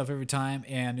fantasy stuff every time,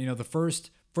 and the first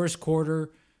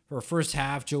quarter or first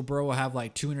half, Joe Burrow will have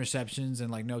like 2 interceptions and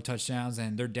like no touchdowns,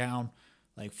 and they're down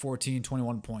like 14,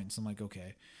 21 points. I'm like,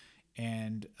 okay.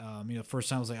 And, first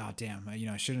time I was like, oh, damn,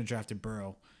 I shouldn't have drafted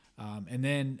Burrow. And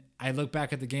then I look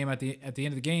back at the game at the end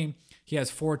of the game, he has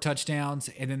 4 touchdowns,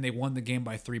 and then they won the game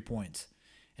by 3 points.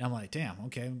 And I'm like, damn,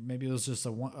 okay, maybe it was just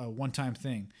a one-time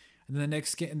thing. And then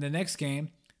the next game,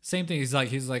 same thing. He's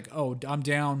like, oh, I'm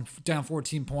down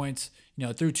 14 points,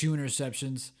 threw 2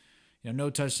 interceptions, no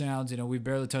touchdowns, we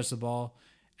barely touched the ball.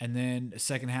 And then the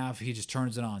second half, he just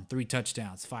turns it on. 3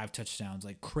 touchdowns, 5 touchdowns,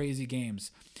 like crazy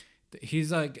games. He's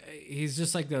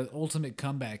just like the ultimate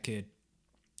comeback kid.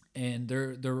 And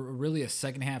they're really a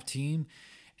second half team.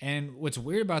 And what's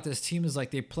weird about this team is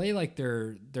like they play like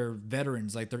they're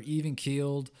veterans, like they're even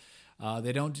keeled.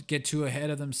 They don't get too ahead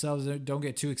of themselves. They don't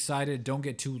get too excited. Don't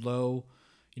get too low.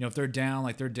 If they're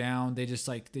down, they're down. They just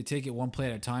they take it one play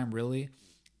at a time, really.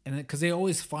 And because they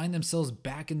always find themselves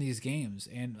back in these games.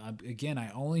 And again,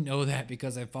 I only know that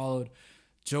because I followed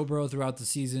Joe Burrow throughout the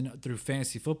season through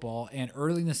fantasy football. And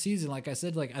early in the season, like I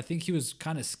said, I think he was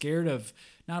kind of scared of,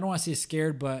 now I don't want to say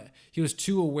scared, but he was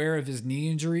too aware of his knee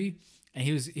injury. And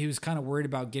he was kind of worried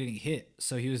about getting hit.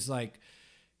 So he was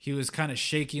kind of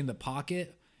shaky in the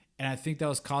pocket. And I think that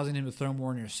was causing him to throw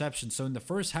more interceptions. So in the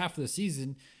first half of the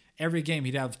season, every game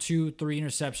he'd have 2-3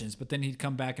 interceptions, but then he'd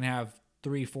come back and have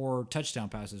 3-4 touchdown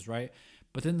passes, right?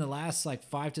 But then the last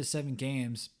 5 to 7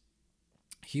 games,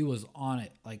 he was on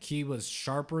it. He was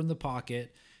sharper in the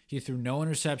pocket. He threw no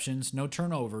interceptions, no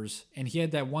turnovers, and he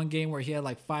had that one game where he had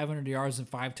 500 yards and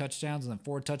 5 touchdowns and then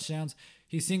 4 touchdowns.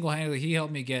 He single-handedly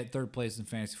helped me get third place in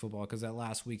fantasy football because that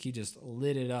last week he just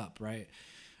lit it up, right?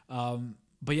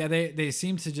 But yeah, they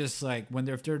seem to just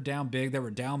if they're down big, they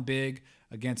were down big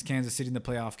against Kansas City in the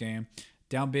playoff game.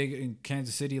 Down big in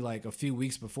Kansas City a few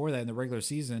weeks before that in the regular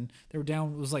season. They were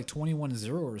down, it was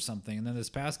 21-0 or something. And then this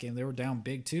past game, they were down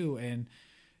big too. And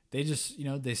they just,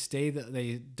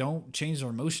 they don't change their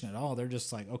emotion at all. They're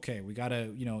just okay, we got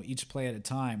to, each play at a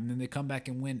time. And then they come back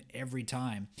and win every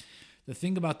time. The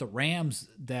thing about the Rams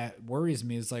that worries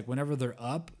me is whenever they're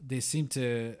up, they seem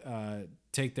to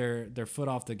take their foot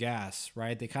off the gas,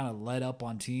 right? They kind of let up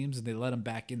on teams and they let them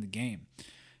back in the game.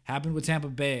 Happened with Tampa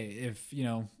Bay.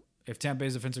 If Tampa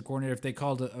Bay's offensive coordinator, if they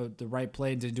called the right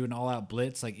play and didn't do an all-out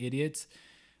blitz like idiots,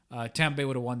 Tampa Bay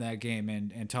would have won that game,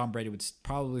 and Tom Brady would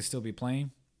probably still be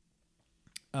playing.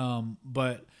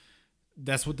 But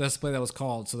that's the play that was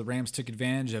called, so the Rams took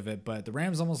advantage of it. But the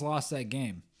Rams almost lost that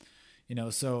game.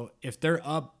 So if they're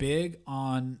up big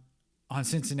on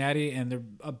Cincinnati and they're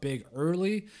up big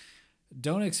early,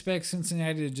 don't expect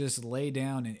Cincinnati to just lay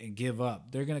down and give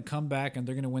up. They're going to come back and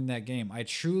they're going to win that game. I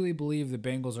truly believe the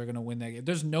Bengals are going to win that game.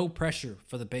 There's no pressure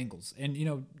for the Bengals.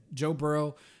 And, Joe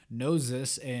Burrow knows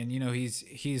this and,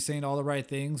 he's saying all the right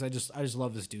things. I just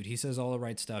love this dude. He says all the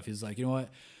right stuff. He's like, you know what?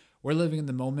 We're living in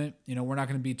the moment. We're not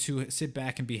going to sit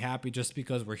back and be happy just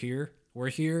because we're here. We're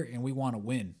here and we want to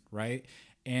win, right?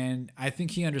 And I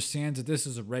think he understands that this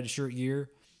is a redshirt year.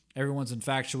 Everyone's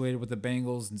infatuated with the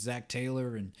Bengals and Zach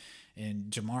Taylor and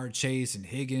Jamar Chase and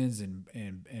Higgins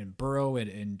and Burrow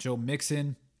and Joe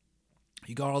Mixon.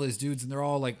 You got all these dudes and they're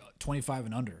all 25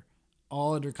 and under,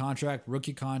 all under contract,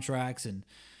 rookie contracts. And,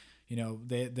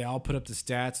 they all put up the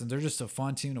stats and they're just a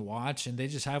fun team to watch. And they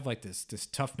just have this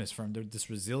toughness from them, this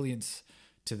resilience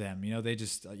to them.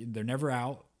 They're never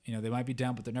out. They might be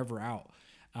down, but they're never out.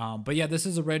 But yeah, this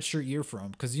is a redshirt year for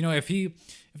him because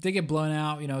if they get blown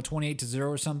out 28-0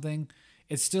 or something,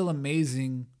 it's still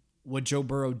amazing what Joe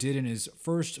Burrow did in his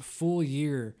first full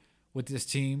year with this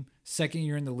team, second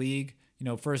year in the league.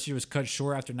 First year was cut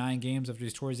short after 9 games after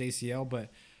he tore his ACL, but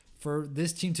for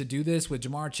this team to do this with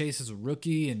Jamar Chase as a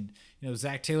rookie and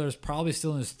Zach Taylor is probably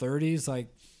still in his 30s,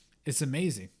 it's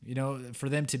amazing. For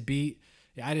them to beat,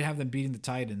 I didn't have them beating the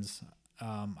Titans.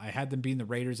 I had them beating the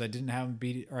Raiders. I did have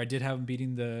them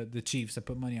beating the Chiefs. I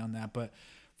put money on that. But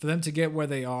for them to get where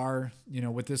they are,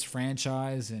 with this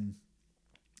franchise, and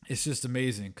it's just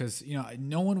amazing because,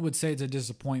 no one would say it's a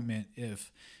disappointment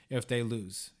if they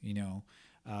lose,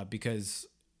 because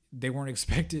they weren't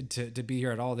expected to be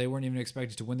here at all. They weren't even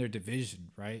expected to win their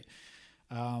division, right?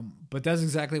 But that's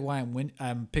exactly why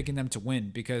I'm picking them to win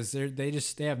because they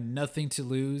have nothing to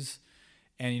lose.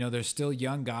 And, they're still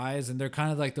young guys, and they're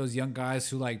kind of like those young guys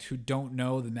who don't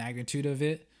know the magnitude of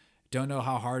it, don't know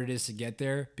how hard it is to get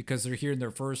there because they're here in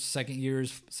their first, second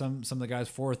years, some of the guys'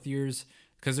 fourth years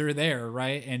because they're there,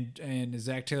 right? And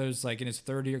Zach Taylor's in his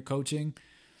third year coaching.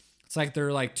 It's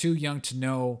they're too young to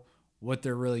know what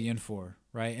they're really in for,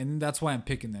 right? And that's why I'm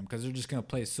picking them because they're just going to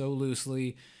play so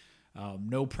loosely,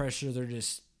 no pressure. They're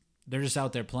just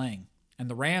out there playing.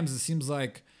 And the Rams, it seems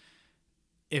like,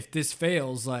 if this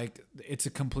fails, it's a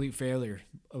complete failure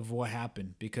of what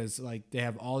happened because they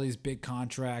have all these big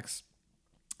contracts,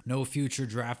 no future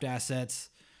draft assets,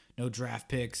 no draft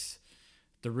picks.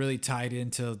 They're really tied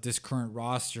into this current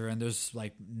roster and there's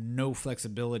no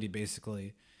flexibility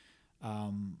basically.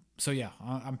 So yeah,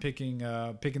 I'm picking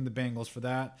the Bengals for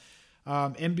that.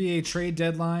 NBA trade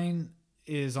deadline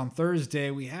is on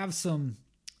Thursday. We have some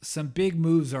big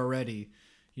moves already.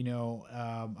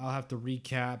 I'll have to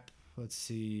recap. Let's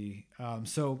see.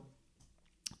 So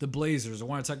the Blazers. I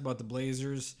want to talk about the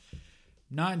Blazers.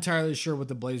 Not entirely sure what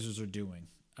the Blazers are doing.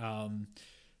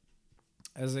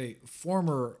 As a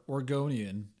former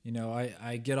Oregonian,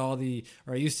 I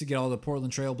used to get all the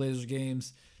Portland Trail Blazers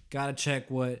games. Got to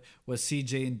check what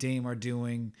CJ and Dame are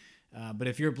doing. But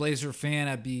if you're a Blazer fan,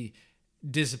 I'd be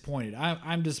disappointed.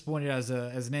 I'm disappointed as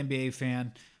an NBA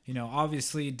fan.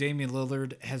 Obviously Damian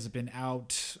Lillard has been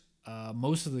out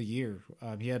most of the year.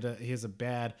 He has a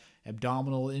bad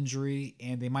abdominal injury,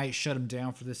 and they might shut him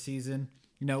down for this season.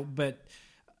 But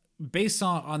based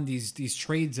on these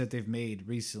trades that they've made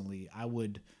recently, I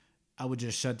would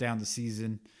just shut down the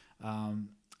season.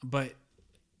 But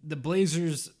the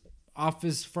Blazers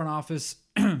front office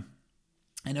and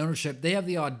ownership, they have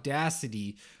the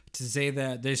audacity to say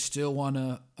that they still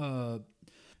want to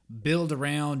build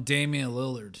around Damian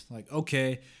Lillard. Like,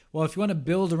 okay, well, if you want to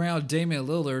build around Damian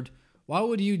Lillard, why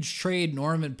would you trade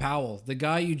Norman Powell, the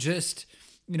guy you just,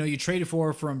 you traded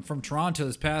for from Toronto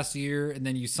this past year, and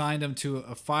then you signed him to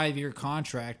a 5-year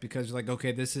contract because you're like,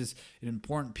 okay, this is an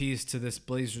important piece to this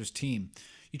Blazers team.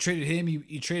 You traded him.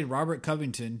 You traded Robert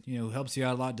Covington, who helps you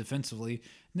out a lot defensively.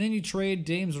 And then you trade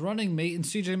Dame's running mate and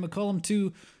CJ McCollum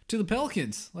to the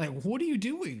Pelicans. Like, what are you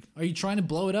doing? Are you trying to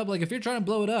blow it up? Like, if you're trying to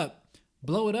blow it up,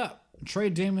 blow it up.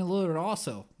 Trade Damian Lillard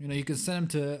also. You can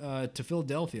send him to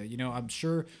Philadelphia. I'm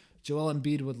sure Joel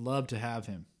Embiid would love to have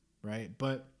him, right?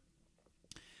 But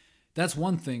that's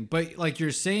one thing. But like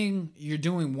you're saying, you're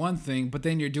doing one thing, but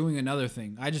then you're doing another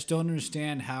thing. I just don't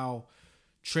understand how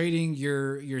trading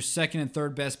your second and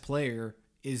third best player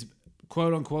is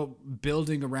quote unquote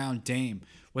building around Dame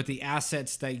with the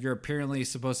assets that you're apparently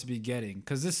supposed to be getting.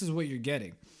 Because this is what you're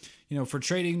getting. For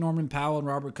trading Norman Powell and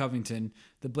Robert Covington,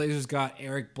 the Blazers got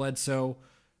Eric Bledsoe,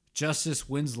 Justice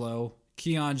Winslow,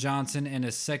 Keon Johnson, and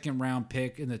a second-round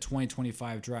pick in the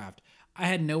 2025 draft. I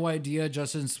had no idea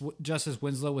Justice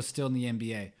Winslow was still in the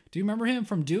NBA. Do you remember him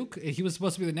from Duke? He was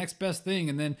supposed to be the next best thing,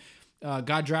 and then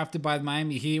got drafted by the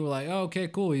Miami Heat. We're like, oh, okay,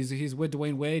 cool. He's with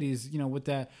Dwayne Wade. He's with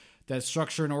that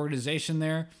structure and organization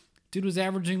there. Dude was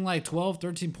averaging like 12,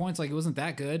 13 points. Like, it wasn't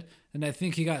that good. And I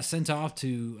think he got sent off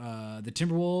to the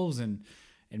Timberwolves and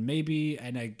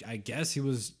I guess he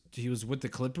was with the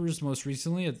Clippers most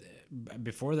recently.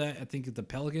 Before that, I think at the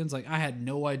Pelicans. Like, I had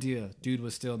no idea dude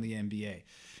was still in the NBA.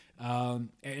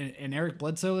 And Eric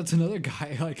Bledsoe, that's another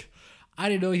guy. Like, I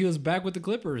didn't know he was back with the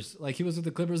Clippers. Like, he was with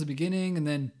the Clippers at the beginning, and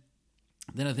then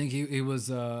I think he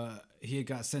had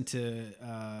got sent to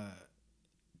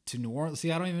New Orleans.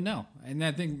 See, I don't even know. And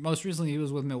I think most recently he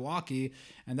was with Milwaukee,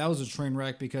 and that was a train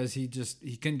wreck because he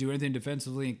couldn't do anything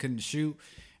defensively and couldn't shoot.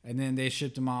 And then they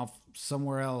shipped him off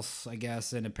somewhere else, I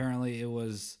guess. And apparently it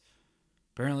was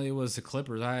the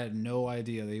Clippers. I had no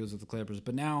idea that he was with the Clippers.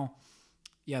 But now,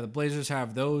 yeah, the Blazers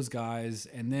have those guys,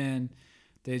 and then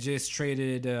they just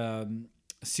traded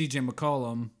CJ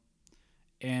McCollum,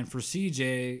 and for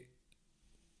CJ,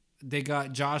 they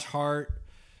got Josh Hart,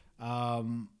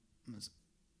 Thomas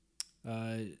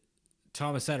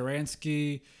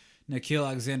Satoransky, Nickeil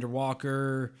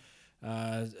Alexander-Walker,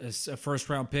 a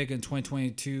first-round pick in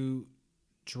 2022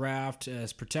 draft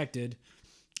as protected,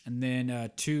 and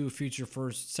then 2 future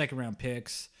second-round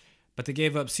picks. But they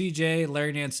gave up CJ,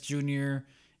 Larry Nance Jr.,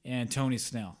 and Tony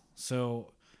Snell.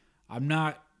 So I'm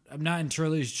not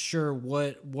entirely sure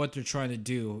what they're trying to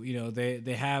do.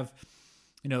 They have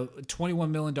 $21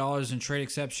 million in trade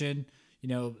exception.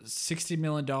 $60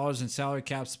 million in salary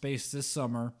cap space this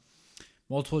summer,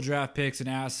 multiple draft picks and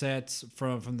assets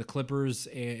from the Clippers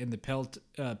and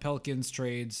the Pelicans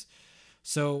trades.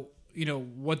 So,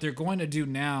 what they're going to do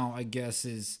now, I guess,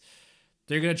 is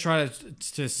they're going to try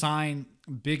to sign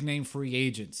big name free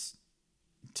agents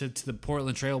to the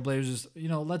Portland Trail Blazers.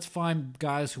 Let's find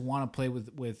guys who want to play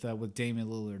with Damian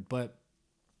Lillard, but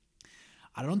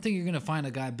I don't think you're going to find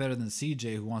a guy better than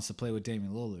CJ who wants to play with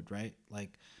Damian Lillard, right?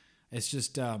 Like, it's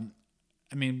just,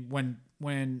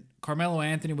 when Carmelo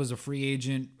Anthony was a free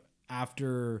agent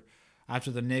after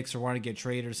the Knicks or wanted to get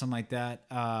traded or something like that,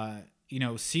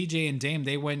 CJ and Dame,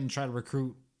 they went and tried to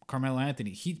recruit Carmelo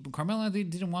Anthony. Carmelo Anthony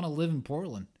didn't want to live in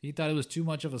Portland. He thought it was too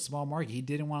much of a small market. He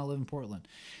didn't want to live in Portland.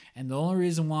 And the only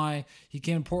reason why he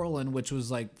came to Portland, which was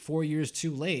like 4 years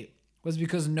too late, was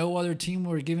because no other team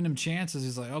were giving him chances.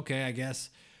 He's like, okay, I guess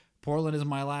Portland is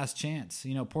my last chance.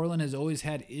 Portland has always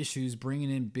had issues bringing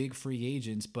in big free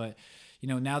agents, but,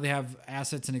 now they have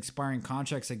assets and expiring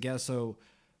contracts, I guess. So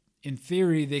in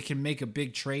theory, they can make a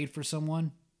big trade for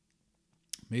someone.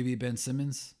 Maybe Ben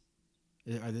Simmons.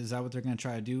 Is that what they're going to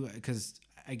try to do? Because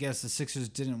I guess the Sixers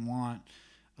didn't want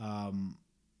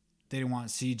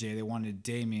CJ. They wanted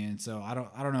Damian. So I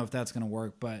don't know if that's going to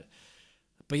work. But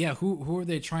yeah, who are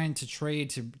they trying to trade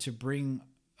to bring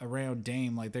around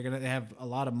Dame? Like, they're gonna have a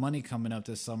lot of money coming up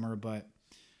this summer, but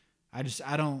I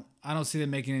don't see them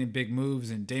making any big moves.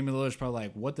 And Damian Lillard's probably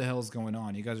like, what the hell is going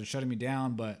on? You guys are shutting me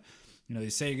down, but they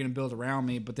say you're gonna build around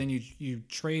me, but then you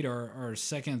trade our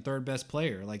second and third best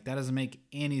player. Like, that doesn't make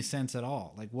any sense at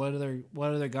all. Like, what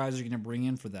other guys are you gonna bring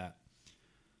in for that?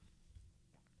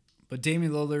 But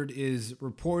Damian Lillard is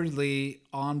reportedly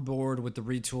on board with the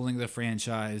retooling of the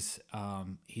franchise.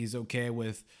 He's okay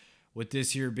with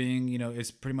this year being,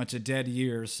 it's pretty much a dead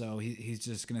year. So he's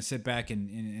just going to sit back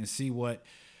and see what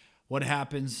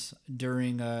happens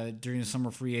during the summer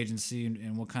free agency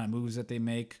and what kind of moves that they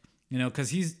make. Because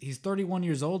he's 31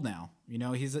 years old now.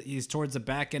 He's towards the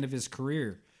back end of his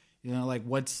career.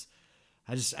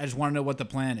 I just want to know what the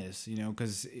plan is,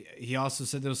 because he also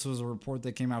said this was a report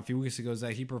that came out a few weeks ago is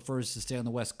that he prefers to stay on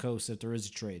the West Coast if there is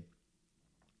a trade.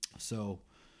 So,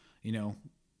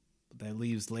 that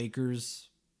leaves Lakers,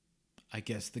 I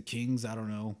guess the Kings, I don't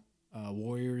know,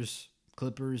 Warriors,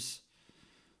 Clippers.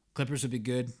 Clippers would be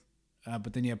good,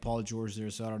 but then you have Paul George there,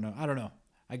 so I don't know.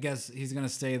 I guess he's going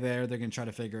to stay there. They're going to try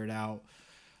to figure it out.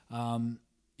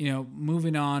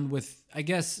 Moving on with, I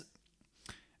guess,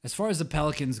 as far as the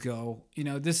Pelicans go,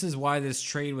 this is why this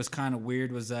trade was kind of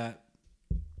weird. Was that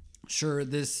sure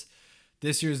this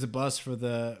year's the bust for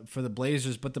the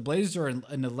Blazers, but the Blazers are in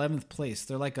 11th place.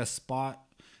 They're like a spot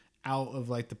out of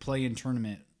like the play-in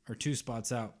tournament or 2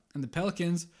 spots out, and the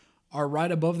Pelicans are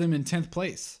right above them in 10th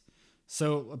place.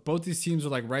 So both these teams are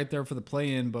like right there for the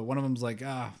play-in, but one of them's like,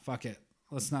 fuck it,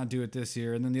 let's not do it this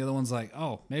year, and then the other one's like,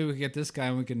 oh, maybe we can get this guy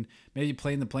and we can maybe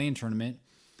play in the play-in tournament.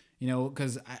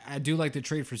 Because I do like the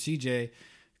trade for CJ,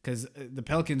 because the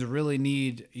Pelicans really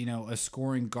need, a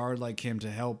scoring guard like him to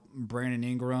help Brandon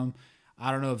Ingram. I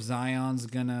don't know if Zion's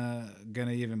gonna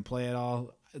even play at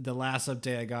all. The last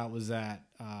update I got was that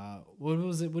what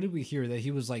was it? What did we hear? That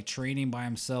he was like training by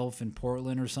himself in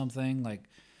Portland or something. Like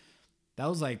that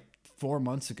was like 4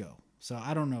 months ago. So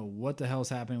I don't know what the hell's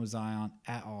happening with Zion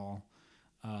at all.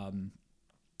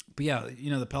 But yeah,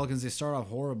 the Pelicans, they start off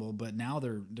horrible, but now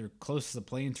they're close to the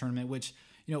play-in tournament, which,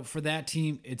 for that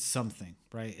team, it's something,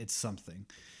 right? It's something.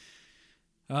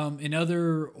 In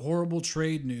other horrible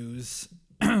trade news,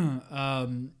 the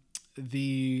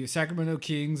Sacramento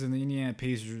Kings and the Indiana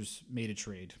Pacers made a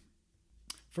trade.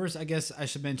 First, I guess I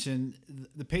should mention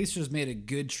the Pacers made a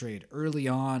good trade early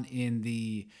on in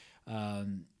the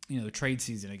trade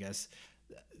season, I guess.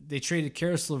 They traded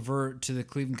Karis LeVert to the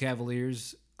Cleveland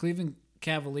Cavaliers. Cleveland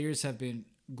Cavaliers have been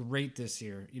great this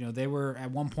year. They were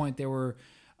at one point they were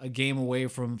a game away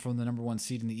from the number 1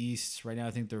 seed in the East. Right now,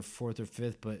 I think they're 4th or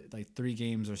 5th, but like 3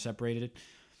 games are separated.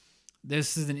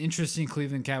 This is an interesting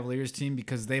Cleveland Cavaliers team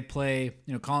because they play,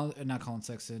 not Colin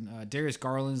Sexton, Darius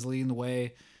Garland's leading the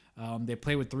way. They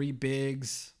play with 3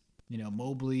 bigs,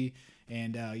 Mobley,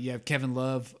 and you have Kevin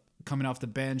Love coming off the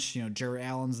bench. Jarrett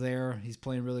Allen's there; he's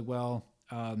playing really well.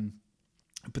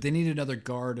 But they need another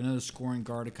guard, another scoring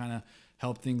guard to kind of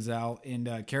help things out. And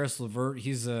Karis LeVert,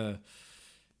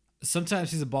 sometimes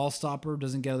he's a ball stopper,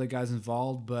 doesn't get other guys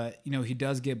involved, but he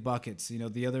does get buckets.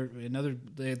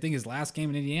 The thing is, last game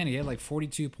in Indiana, he had like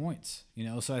 42 points.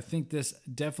 So I think this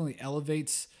definitely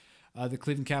elevates the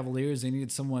Cleveland Cavaliers. They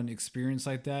needed someone experienced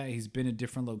like that. He's been at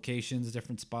different locations,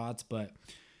 different spots, but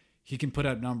he can put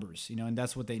up numbers. And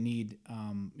that's what they need.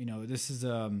 This is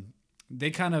they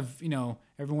kind of,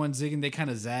 everyone's zigging. They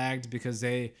kind of zagged because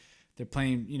they're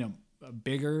playing,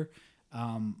 bigger.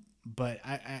 But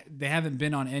they haven't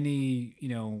been on any,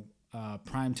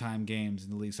 primetime games in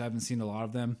the league. So I haven't seen a lot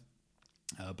of them.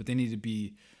 But they need to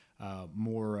be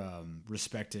more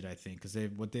respected, I think, because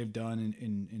what they've done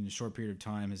in a short period of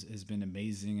time has been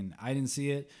amazing. And I didn't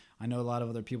see it. I know a lot of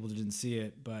other people didn't see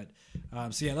it. But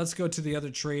so, yeah, let's go to the other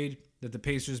trade that the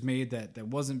Pacers made that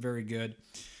wasn't very good.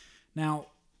 Now,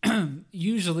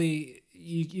 usually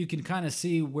you can kind of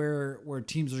see where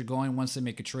teams are going once they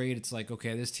make a trade. It's like,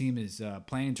 okay, this team is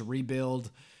planning to rebuild.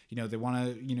 They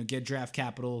want to, get draft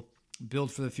capital,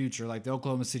 build for the future, like the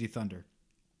Oklahoma City Thunder.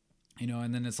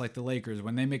 And then it's like the Lakers.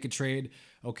 When they make a trade,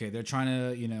 okay, they're trying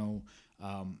to,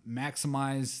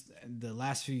 maximize the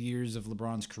last few years of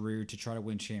LeBron's career to try to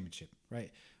win championship,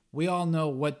 right? We all know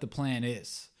what the plan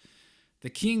is. The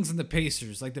Kings and the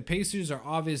Pacers, like the Pacers are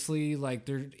obviously like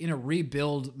they're in a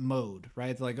rebuild mode,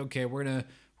 right? They're like, okay, we're gonna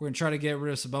try to get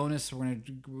rid of Sabonis.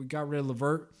 We got rid of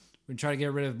LeVert. We're gonna try to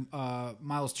get rid of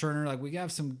Miles Turner. Like we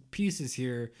have some pieces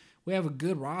here. We have a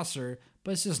good roster,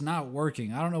 but it's just not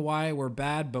working. I don't know why we're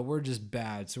bad, but we're just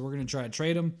bad. So we're gonna try to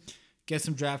trade them, get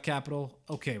some draft capital.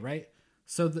 Okay, right?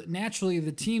 So naturally,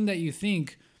 the team that you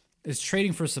think is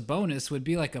trading for Sabonis would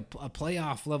be like a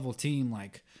playoff level team,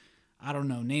 like. I don't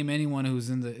know, name anyone who's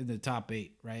in the top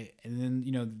 8, right? And then,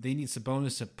 they need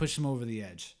Sabonis to push them over the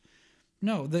edge.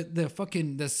 No,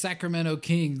 the Sacramento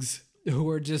Kings, who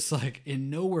are just like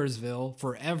in Nowheresville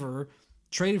forever,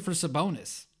 traded for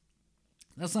Sabonis.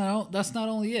 That's not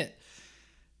only it.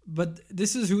 But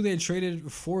this is who they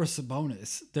traded for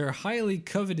Sabonis. Their highly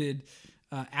coveted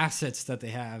assets that they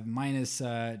have, minus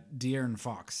De'Aaron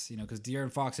Fox. Because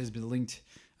De'Aaron Fox has been linked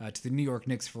to the New York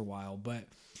Knicks for a while, but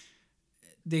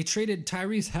they traded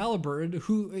Tyrese Halliburton,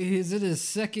 who is in his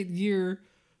second year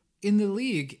in the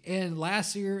league, and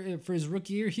last year for his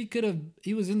rookie year,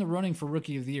 he was in the running for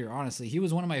rookie of the year. Honestly, he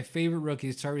was one of my favorite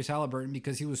rookies, Tyrese Halliburton,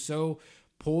 because he was so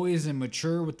poised and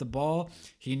mature with the ball.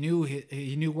 He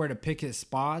knew where to pick his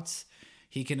spots.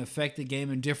 He can affect the game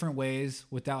in different ways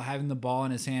without having the ball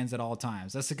in his hands at all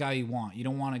times. That's the guy you want. You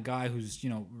don't want a guy who's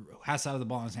has to have the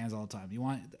ball in his hands all the time. You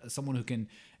want someone who can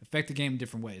affect the game in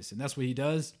different ways, and that's what he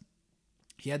does.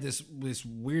 He had this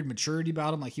weird maturity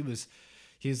about him, like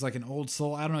he's like an old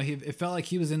soul. I don't know. It felt like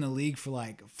he was in the league for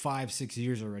like 5-6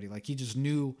 years already. Like he just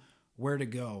knew where to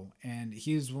go, and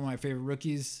he's one of my favorite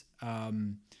rookies.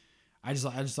 I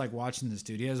just like watching this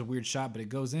dude. He has a weird shot, but it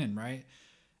goes in, right?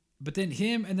 But then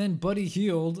him and then Buddy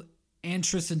Hield and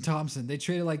Tristan Thompson, they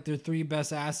traded like their three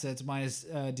best assets minus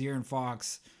De'Aaron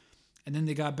Fox, and then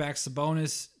they got back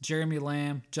Sabonis, Jeremy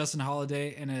Lamb, Justin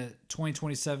Holiday, and a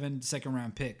 2027 second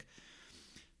round pick.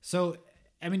 So,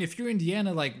 I mean, if you're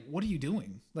Indiana, like, what are you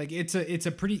doing? Like, it's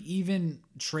a pretty even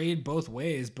trade both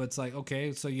ways, but it's like,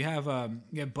 okay, so you have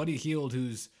Buddy Hield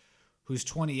who's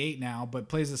 28 now, but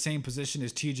plays the same position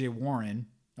as TJ Warren.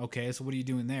 Okay, so what are you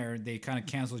doing there? They kind of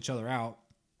cancel each other out.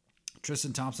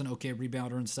 Tristan Thompson, okay,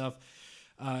 rebounder and stuff.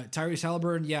 Tyrese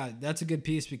Halliburton, yeah, that's a good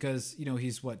piece because,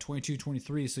 he's 22,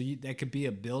 23, so that could be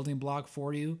a building block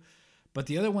for you. But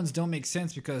the other ones don't make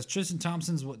sense because Tristan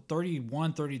Thompson's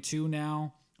 31, 32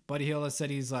 now. Buddy Hield has said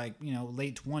he's like,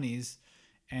 late 20s,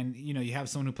 and you have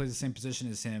someone who plays the same position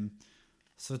as him.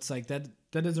 So it's like that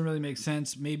doesn't really make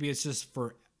sense. Maybe it's just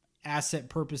for asset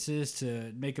purposes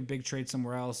to make a big trade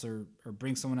somewhere else or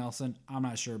bring someone else in. I'm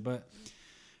not sure. But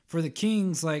for the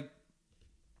Kings, like,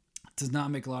 it does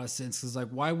not make a lot of sense because, like,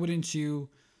 why wouldn't you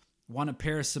want to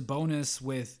pair Sabonis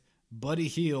with Buddy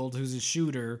Hield, who's a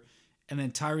shooter, and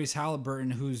then Tyrese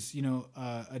Halliburton, who's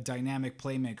a dynamic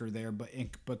playmaker there, but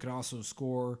could also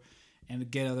score and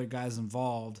get other guys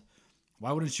involved.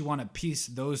 Why wouldn't you want to piece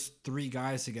those three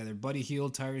guys together? Buddy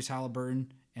Hield, Tyrese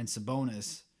Halliburton, and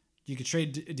Sabonis. You could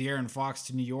trade De'Aaron Fox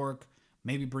to New York,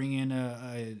 maybe bring in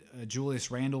a Julius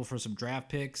Randle for some draft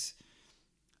picks.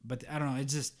 But I don't know.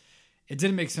 It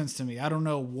didn't make sense to me. I don't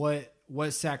know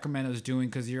what Sacramento's doing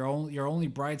because your only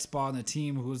bright spot on the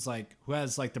team who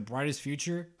has the brightest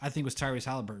future, I think, was Tyrese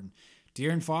Halliburton.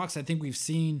 De'Aaron Fox, I think we've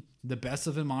seen the best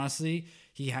of him, honestly.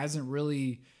 He hasn't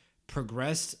really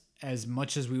progressed as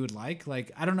much as we would like.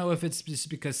 Like, I don't know if it's just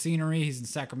because scenery, he's in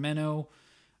Sacramento,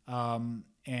 and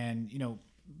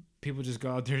people just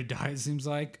go out there to die, it seems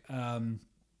like.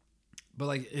 But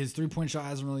like his 3-point shot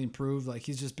hasn't really improved. Like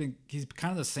he's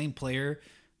kind of the same player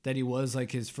that he was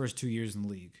like his first 2 years in the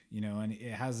league, and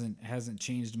it hasn't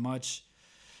changed much.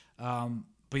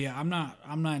 But yeah, I'm not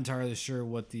entirely sure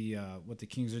what the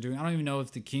Kings are doing. I don't even know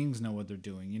if the Kings know what they're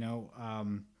doing,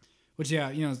 which,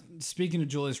 yeah, speaking of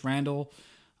Julius Randle,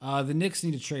 the Knicks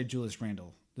need to trade Julius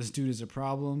Randle. This dude is a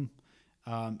problem.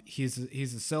 He's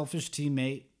a selfish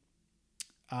teammate.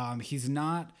 He's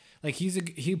not like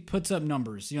he puts up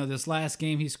numbers. This last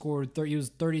game he scored he was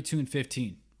 32 and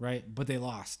 15, right? But they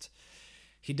lost.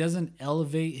 He doesn't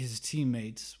elevate his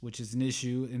teammates, which is an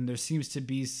issue, and there seems to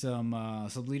be some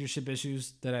leadership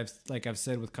issues that I've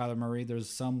said with Kyler Murray. There's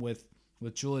some with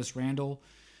Julius Randle.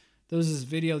 There was this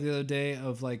video the other day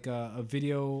of like a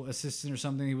video assistant or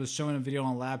something. He was showing a video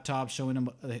on a laptop showing him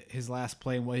his last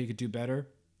play and what he could do better.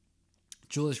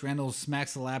 Julius Randle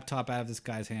smacks the laptop out of this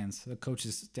guy's hands. The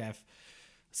coach's staff,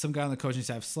 some guy on the coaching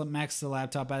staff, smacks the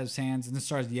laptop out of his hands and then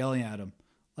starts yelling at him.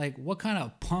 Like, what kind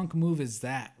of punk move is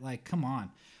that? Like, come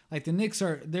on. Like, the Knicks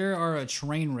are a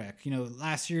train wreck.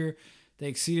 Last year they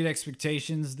exceeded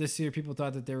expectations. This year people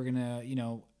thought that they were going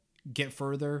to, get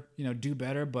further, do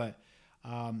better. But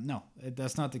no,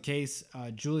 that's not the case.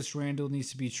 Julius Randle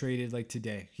needs to be traded like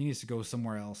today. He needs to go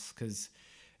somewhere else because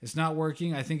it's not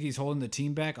working. I think he's holding the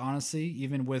team back, honestly,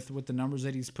 even with the numbers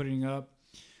that he's putting up.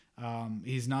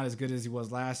 He's not as good as he was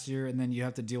last year. And then you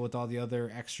have to deal with all the other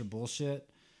extra bullshit.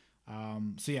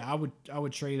 So yeah, I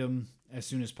would trade him as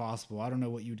soon as possible. I don't know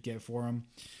what you'd get for him.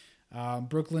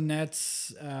 Brooklyn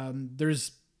Nets.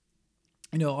 There's,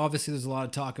 obviously there's a lot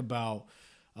of talk about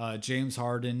James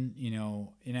Harden.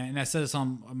 And I said this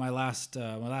on my last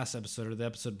episode or the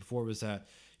episode before was that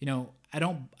I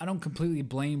don't completely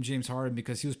blame James Harden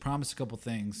because he was promised a couple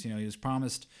things. He was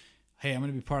promised, hey, I'm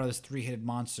going to be part of this three-headed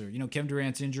monster. Kevin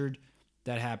Durant's injured,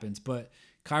 that happens. But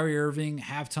Kyrie Irving,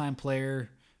 halftime player.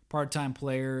 Part-time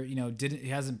player, he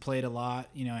hasn't played a lot.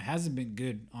 It hasn't been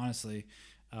good, honestly.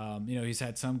 He's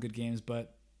had some good games,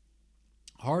 but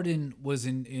Harden was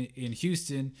in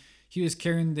Houston. he was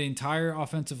carrying the entire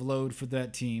offensive load for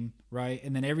that team, right?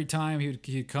 And then every time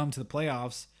he'd come to the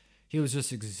playoffs, he was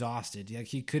just exhausted. Like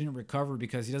he couldn't recover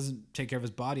because he doesn't take care of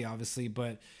his body, obviously,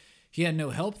 but he had no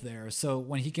help there. So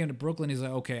when he came to Brooklyn, he's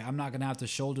like, okay, I'm not gonna have to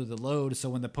shoulder the load. So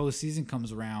when the postseason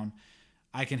comes around,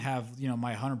 I can have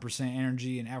my 100%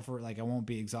 energy and effort. Like I won't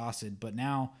be exhausted. But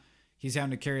now he's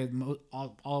having to carry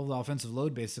all of the offensive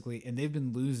load basically, and they've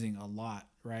been losing a lot,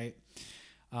 right?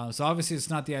 So obviously it's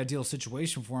not the ideal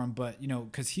situation for him, but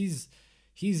because he's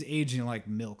aging like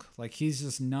milk. Like he's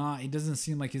just not. He doesn't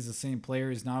seem like he's the same player.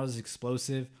 He's not as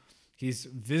explosive. He's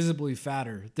visibly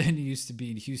fatter than he used to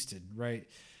be in Houston, right?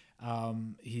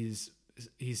 He's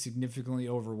significantly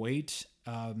overweight.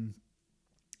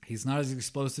 He's not as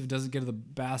explosive. Doesn't get to the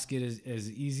basket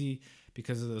as easy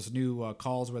because of those new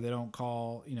calls where they don't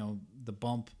call the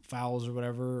bump fouls or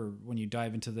whatever, or when you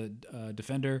dive into the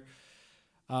defender.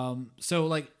 So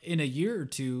like in a year or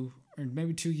two, or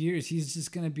maybe 2 years, he's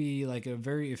just going to be like a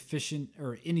very efficient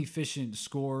or inefficient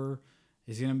scorer.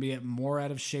 He's going to be more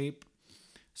out of shape.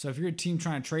 So if you're a team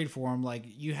trying to trade for him, like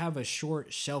you have a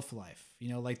short shelf life,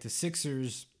 like the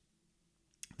Sixers,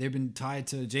 they've been tied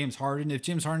to James Harden. If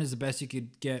James Harden is the best you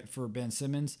could get for Ben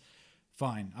Simmons,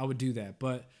 fine, I would do that.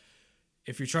 But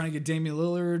if you're trying to get Damian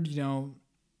Lillard,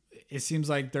 it seems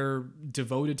like they're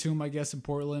devoted to him, I guess, in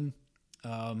Portland.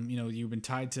 You've been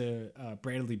tied to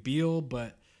Bradley Beal,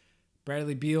 but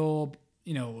Bradley Beal,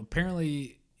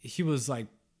 apparently he was like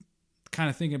kind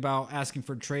of thinking about asking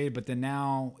for a trade, but then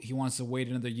now he wants to wait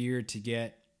another year to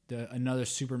get another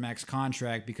Supermax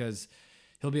contract because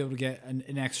he'll be able to get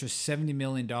an extra $70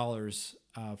 million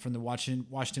from the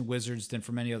Washington Wizards than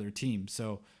from any other team.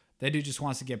 So that dude just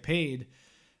wants to get paid.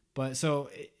 But so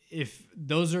if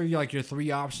those are like your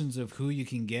three options of who you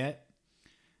can get,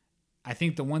 I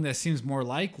think the one that seems more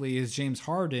likely is James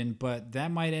Harden, but that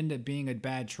might end up being a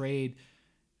bad trade.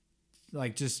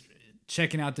 Like just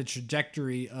checking out the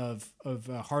trajectory of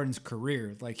Harden's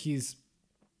career. Like he's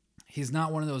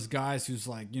not one of those guys who's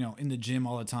like, in the gym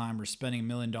all the time or spending $1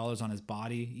 million on his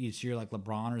body each year, like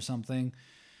LeBron or something.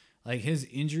 Like his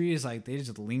injuries, like they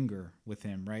just linger with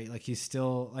him, right? Like he's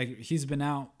still like, he's been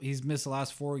out, he's missed the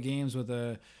last 4 games with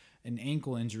an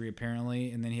ankle injury apparently.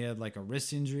 And then he had like a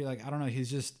wrist injury. Like, I don't know.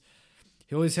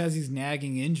 He always has these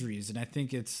nagging injuries, and I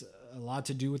think it's a lot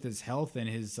to do with his health and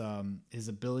his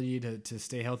ability to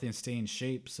stay healthy and stay in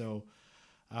shape. So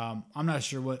I'm not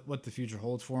sure what the future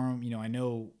holds for him. I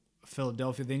know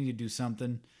Philadelphia, they need to do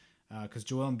something because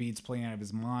Joel Embiid's playing out of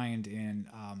his mind, and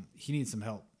he needs some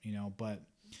help. But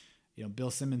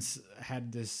Bill Simmons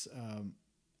had this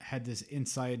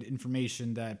inside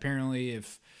information that apparently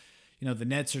if the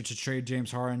Nets are to trade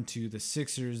James Harden to the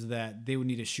Sixers, that they would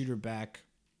need a shooter back,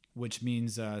 which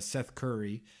means Seth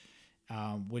Curry,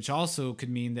 which also could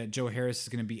mean that Joe Harris is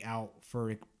going to be out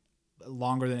for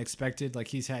longer than expected. Like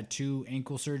he's had 2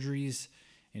 ankle surgeries,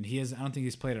 and I don't think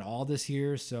he's played at all this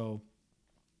year. So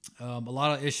a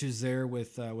lot of issues there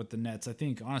with the Nets. I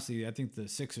think the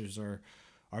Sixers are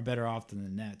better off than the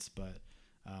Nets. But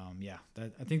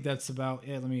I think that's about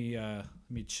it. Let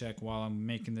me check while I'm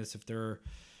making this if there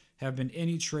have been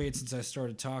any trades since I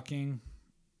started talking.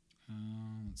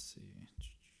 Let's see.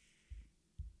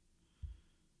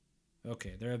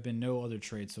 Okay, there have been no other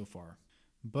trades so far.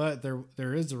 But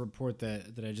there is a report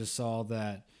that I just saw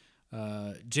that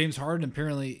James Harden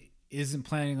apparently isn't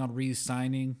planning on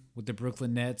re-signing with the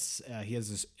Brooklyn Nets. He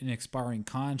has an expiring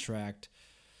contract.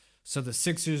 So the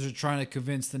Sixers are trying to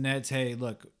convince the Nets, hey,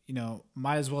 look,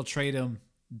 might as well trade him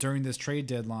during this trade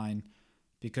deadline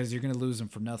because you're going to lose him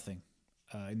for nothing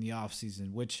in the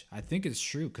offseason, which I think is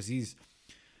true because he's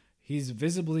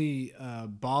visibly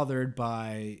bothered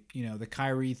by, the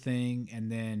Kyrie thing,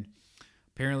 and then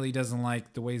apparently he doesn't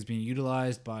like the way he's being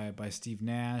utilized by Steve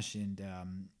Nash, and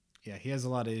he has a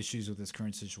lot of issues with his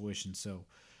current situation. So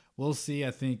we'll see.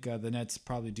 I think the Nets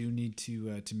probably do need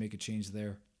to make a change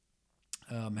there.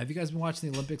 Have you guys been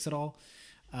watching the Olympics at all?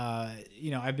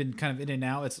 I've been kind of in and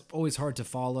out. It's always hard to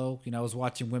follow. I was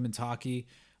watching women's hockey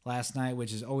last night,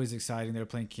 which is always exciting. They were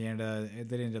playing Canada.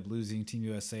 They ended up losing. Team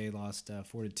USA lost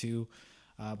 4-2.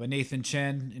 But Nathan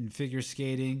Chen in figure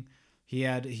skating, he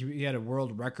had a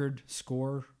world record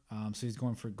score. So he's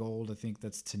going for gold. I think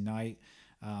that's tonight.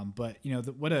 But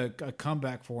what a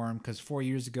comeback for him, because 4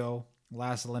 years ago,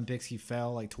 last Olympics, he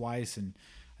fell like twice, and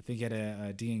I think he had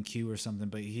a DNQ or something.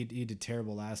 But he did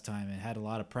terrible last time and had a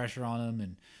lot of pressure on him,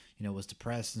 and was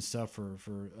depressed and stuff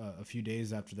for a few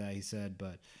days after that, he said.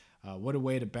 But what a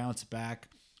way to bounce back.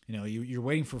 You're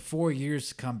waiting for 4 years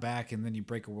to come back, and then you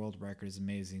break a world record is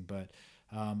amazing. But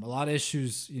a lot of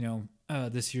issues,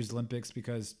 this year's Olympics,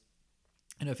 because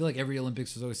I feel like every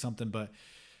Olympics is always something, but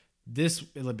this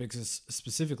Olympics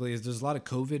specifically is there's a lot of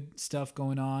COVID stuff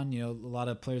going on. A lot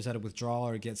of players had to withdraw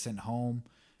or get sent home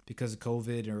because of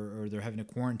COVID, or they're having to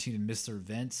quarantine and miss their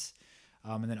events.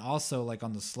 And then also like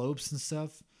on the slopes and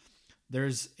stuff,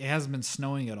 it hasn't been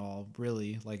snowing at all,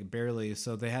 really, like barely.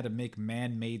 So they had to make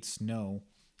man-made snow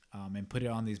and put it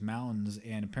on these mountains,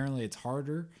 and apparently it's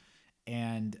harder.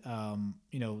 And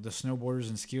the snowboarders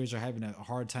and skiers are having a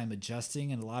hard time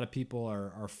adjusting, and a lot of people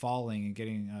are falling and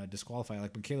getting disqualified.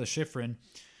 Like Michaela Schifrin,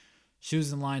 she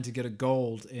was in line to get a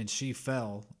gold and she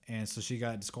fell, and so she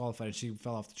got disqualified. She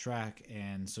fell off the track,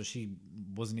 and so she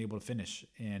wasn't able to finish.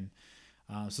 And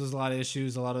so there's a lot of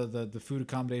issues. A lot of the food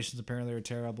accommodations apparently are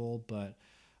terrible, but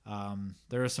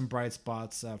there are some bright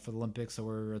spots for the Olympics. So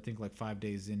we're, I think, like 5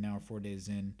 days in now, or 4 days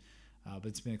in, but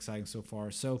it's been exciting so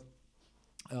far. So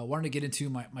wanted to get into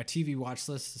my TV watch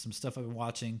list, some stuff I've been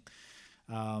watching.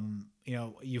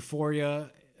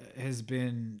 Euphoria has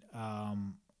been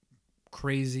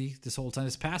crazy this whole time.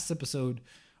 This past episode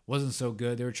wasn't so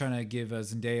good. They were trying to give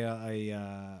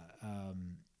Zendaya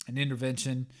an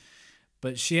intervention,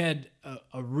 but she had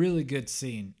a really good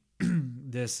scene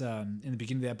this in the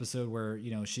beginning of the episode where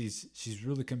she's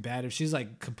really combative. She's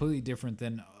like completely different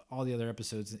than all the other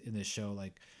episodes in this show.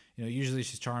 Like usually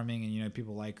she's charming and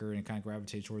people like her and kind of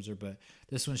gravitate towards her, but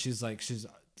this one she's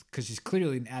because she's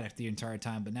clearly an addict the entire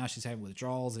time, but now she's having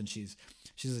withdrawals and she's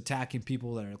attacking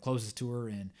people that are closest to her.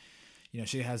 And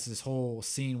she has this whole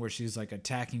scene where she's like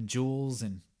attacking Jules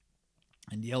and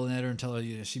yelling at her and telling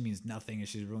her she means nothing and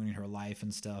she's ruining her life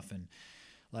and stuff. And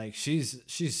like she's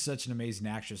such an amazing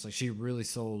actress. Like she really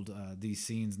sold these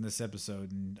scenes in this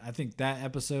episode. And I think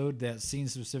that scene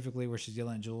specifically where she's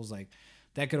yelling at Jules, like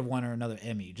that could have won her another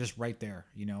Emmy just right there,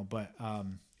 But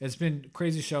it's been a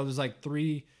crazy show. There's like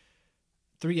three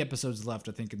episodes left,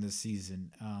 I think, in this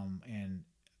season. And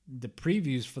the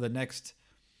previews for the next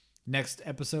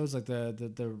episodes, like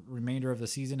the remainder of the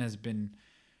season, has been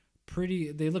pretty.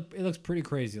 It looks pretty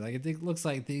crazy. Like it looks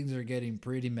like things are getting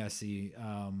pretty messy.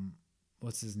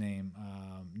 What's his name?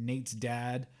 Nate's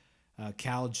dad,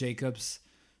 Cal Jacobs.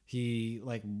 He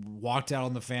like walked out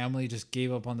on the family, just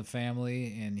gave up on the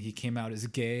family, and he came out as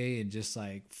gay and just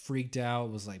like freaked out.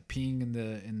 Was like peeing in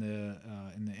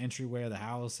the entryway of the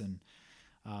house, and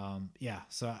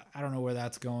So I don't know where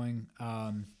that's going.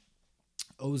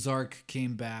 Ozark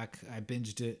came back. I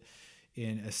binged it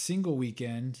in a single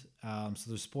weekend. So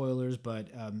there's spoilers, but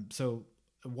so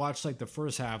watch like the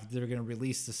first half. They're gonna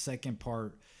release the second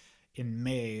part in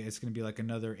May. It's gonna be like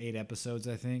another 8 episodes,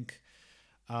 I think.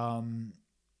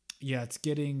 It's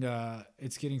getting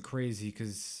crazy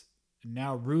because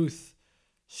now Ruth,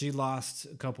 she lost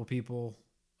a couple people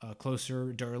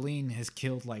closer. Darlene has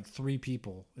killed like 3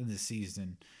 people in this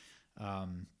season.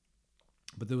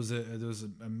 But there was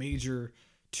a major,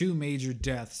 2 major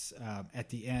deaths at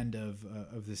the end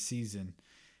of the season,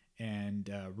 and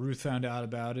Ruth found out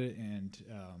about it, and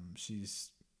she's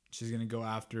gonna go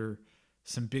after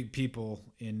some big people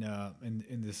in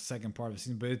the second part of the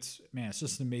season. But it's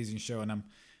just an amazing show, and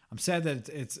I'm sad that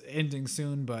it's ending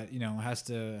soon, but it has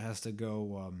to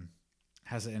go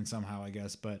has to end somehow, I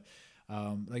guess. But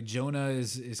like Jonah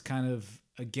is kind of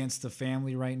against the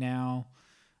family right now.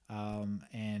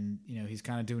 And he's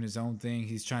kind of doing his own thing.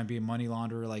 He's trying to be a money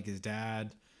launderer like his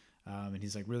dad. And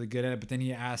he's like really good at it, but then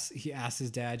he asked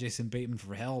his dad, Jason Bateman,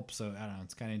 for help. So I don't know,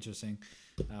 it's kind of interesting.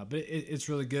 But it's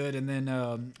really good. And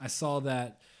then I saw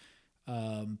that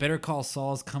Better Call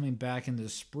Saul is coming back in the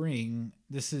spring.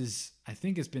 I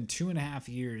think it's been 2.5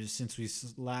 years since we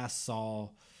last saw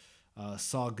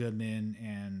Saul Goodman,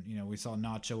 and we saw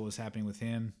Nacho, what was happening with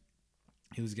him.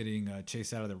 He was getting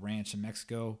chased out of the ranch in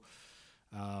Mexico.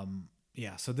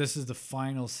 So this is the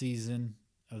final season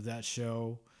of that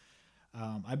show.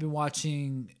 I've been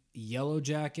watching Yellow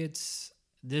Jackets.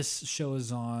 This show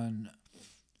is on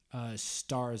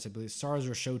Stars, I believe. Stars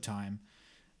or Showtime.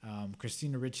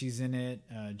 Christina Ricci's in it.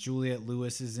 Juliette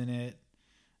Lewis is in it.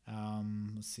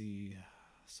 Let's see,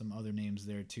 some other names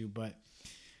there too. But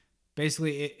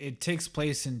basically, it takes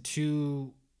place in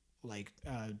two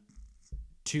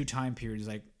time periods.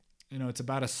 Like, it's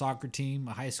about a soccer team,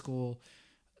 a high school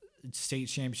state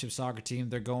championship soccer team.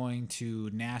 They're going to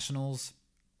nationals,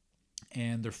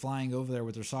 and they're flying over there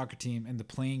with their soccer team, and the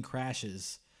plane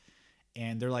crashes,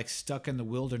 and they're like stuck in the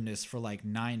wilderness for like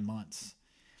 9 months.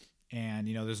 And,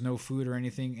 there's no food or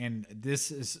anything. And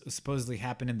this is supposedly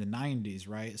happened in the 90s,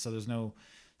 right? So there's no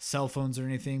cell phones or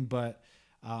anything. But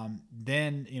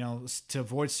then, to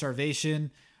avoid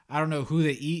starvation, I don't know who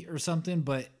they eat or something,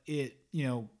 but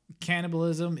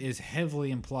cannibalism is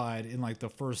heavily implied in like the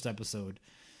first episode.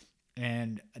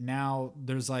 And now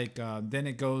there's like, then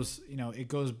it goes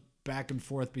back and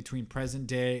forth between present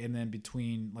day and then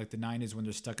between like the 90s when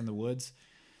they're stuck in the woods.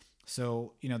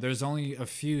 So, there's only a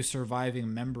few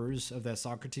surviving members of that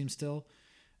soccer team still.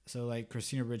 So like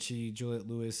Christina Ricci, Juliette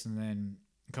Lewis, and then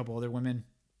a couple other women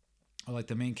are like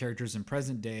the main characters in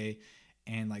present day,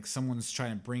 and like someone's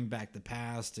trying to bring back the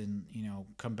past and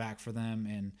come back for them,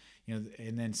 and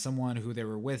and then someone who they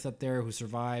were with up there who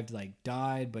survived like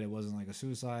died, but it wasn't like a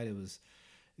suicide. It was,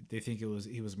 they think he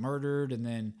was murdered, and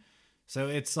then so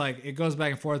it's like it goes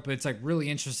back and forth, but it's like really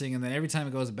interesting. And then every time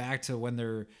it goes back to when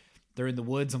they're in the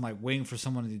woods, I'm like waiting for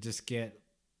someone to just get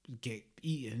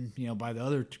eaten, by the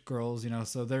other girls,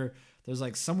 so there's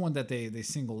like someone that they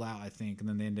single out, I think, and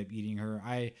then they end up eating her.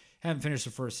 I haven't finished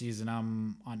the first season.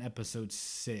 I'm on episode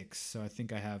 6, so I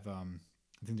think I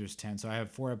think there's 10, so I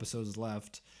have 4 episodes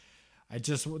left.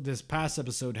 This past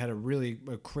episode had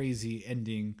a crazy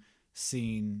ending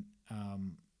scene.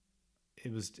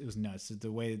 It was nuts.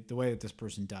 The way that this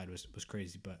person died was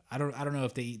crazy, but I don't know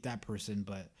if they eat that person,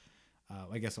 but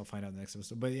I guess I'll find out in the next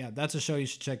episode. But yeah, that's a show you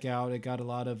should check out. It got a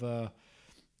lot of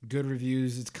good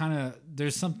reviews. It's kind of,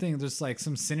 there's like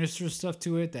some sinister stuff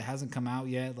to it that hasn't come out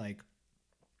yet. Like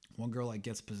one girl like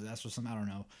gets possessed or something. I don't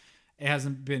know. It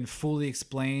hasn't been fully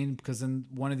explained, because then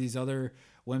one of these other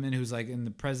women who's like in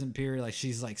the present period, like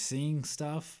she's like seeing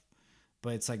stuff,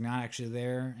 but it's like not actually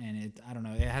there. And I don't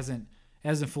know. It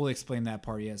hasn't fully explained that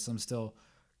part yet. So I'm still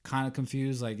kind of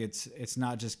confused. Like it's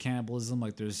not just cannibalism.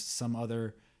 Like there's some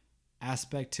other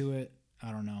aspect to it. I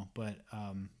don't know,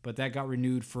 but that got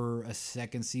renewed for a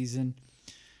second season.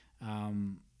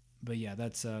 But yeah,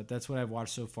 that's what I've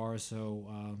watched so far.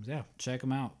 So yeah, check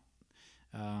them out.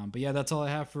 But yeah, that's all I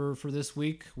have for this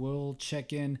week. We'll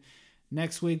check in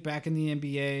next week back in the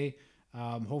NBA.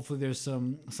 Hopefully there's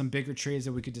some bigger trades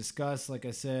that we could discuss. Like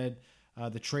I said,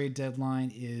 the trade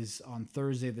deadline is on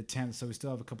Thursday the 10th, so we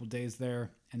still have a couple days there,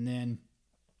 and then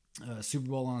Super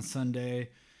Bowl on Sunday.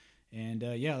 And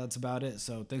yeah, that's about it.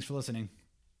 So thanks for listening.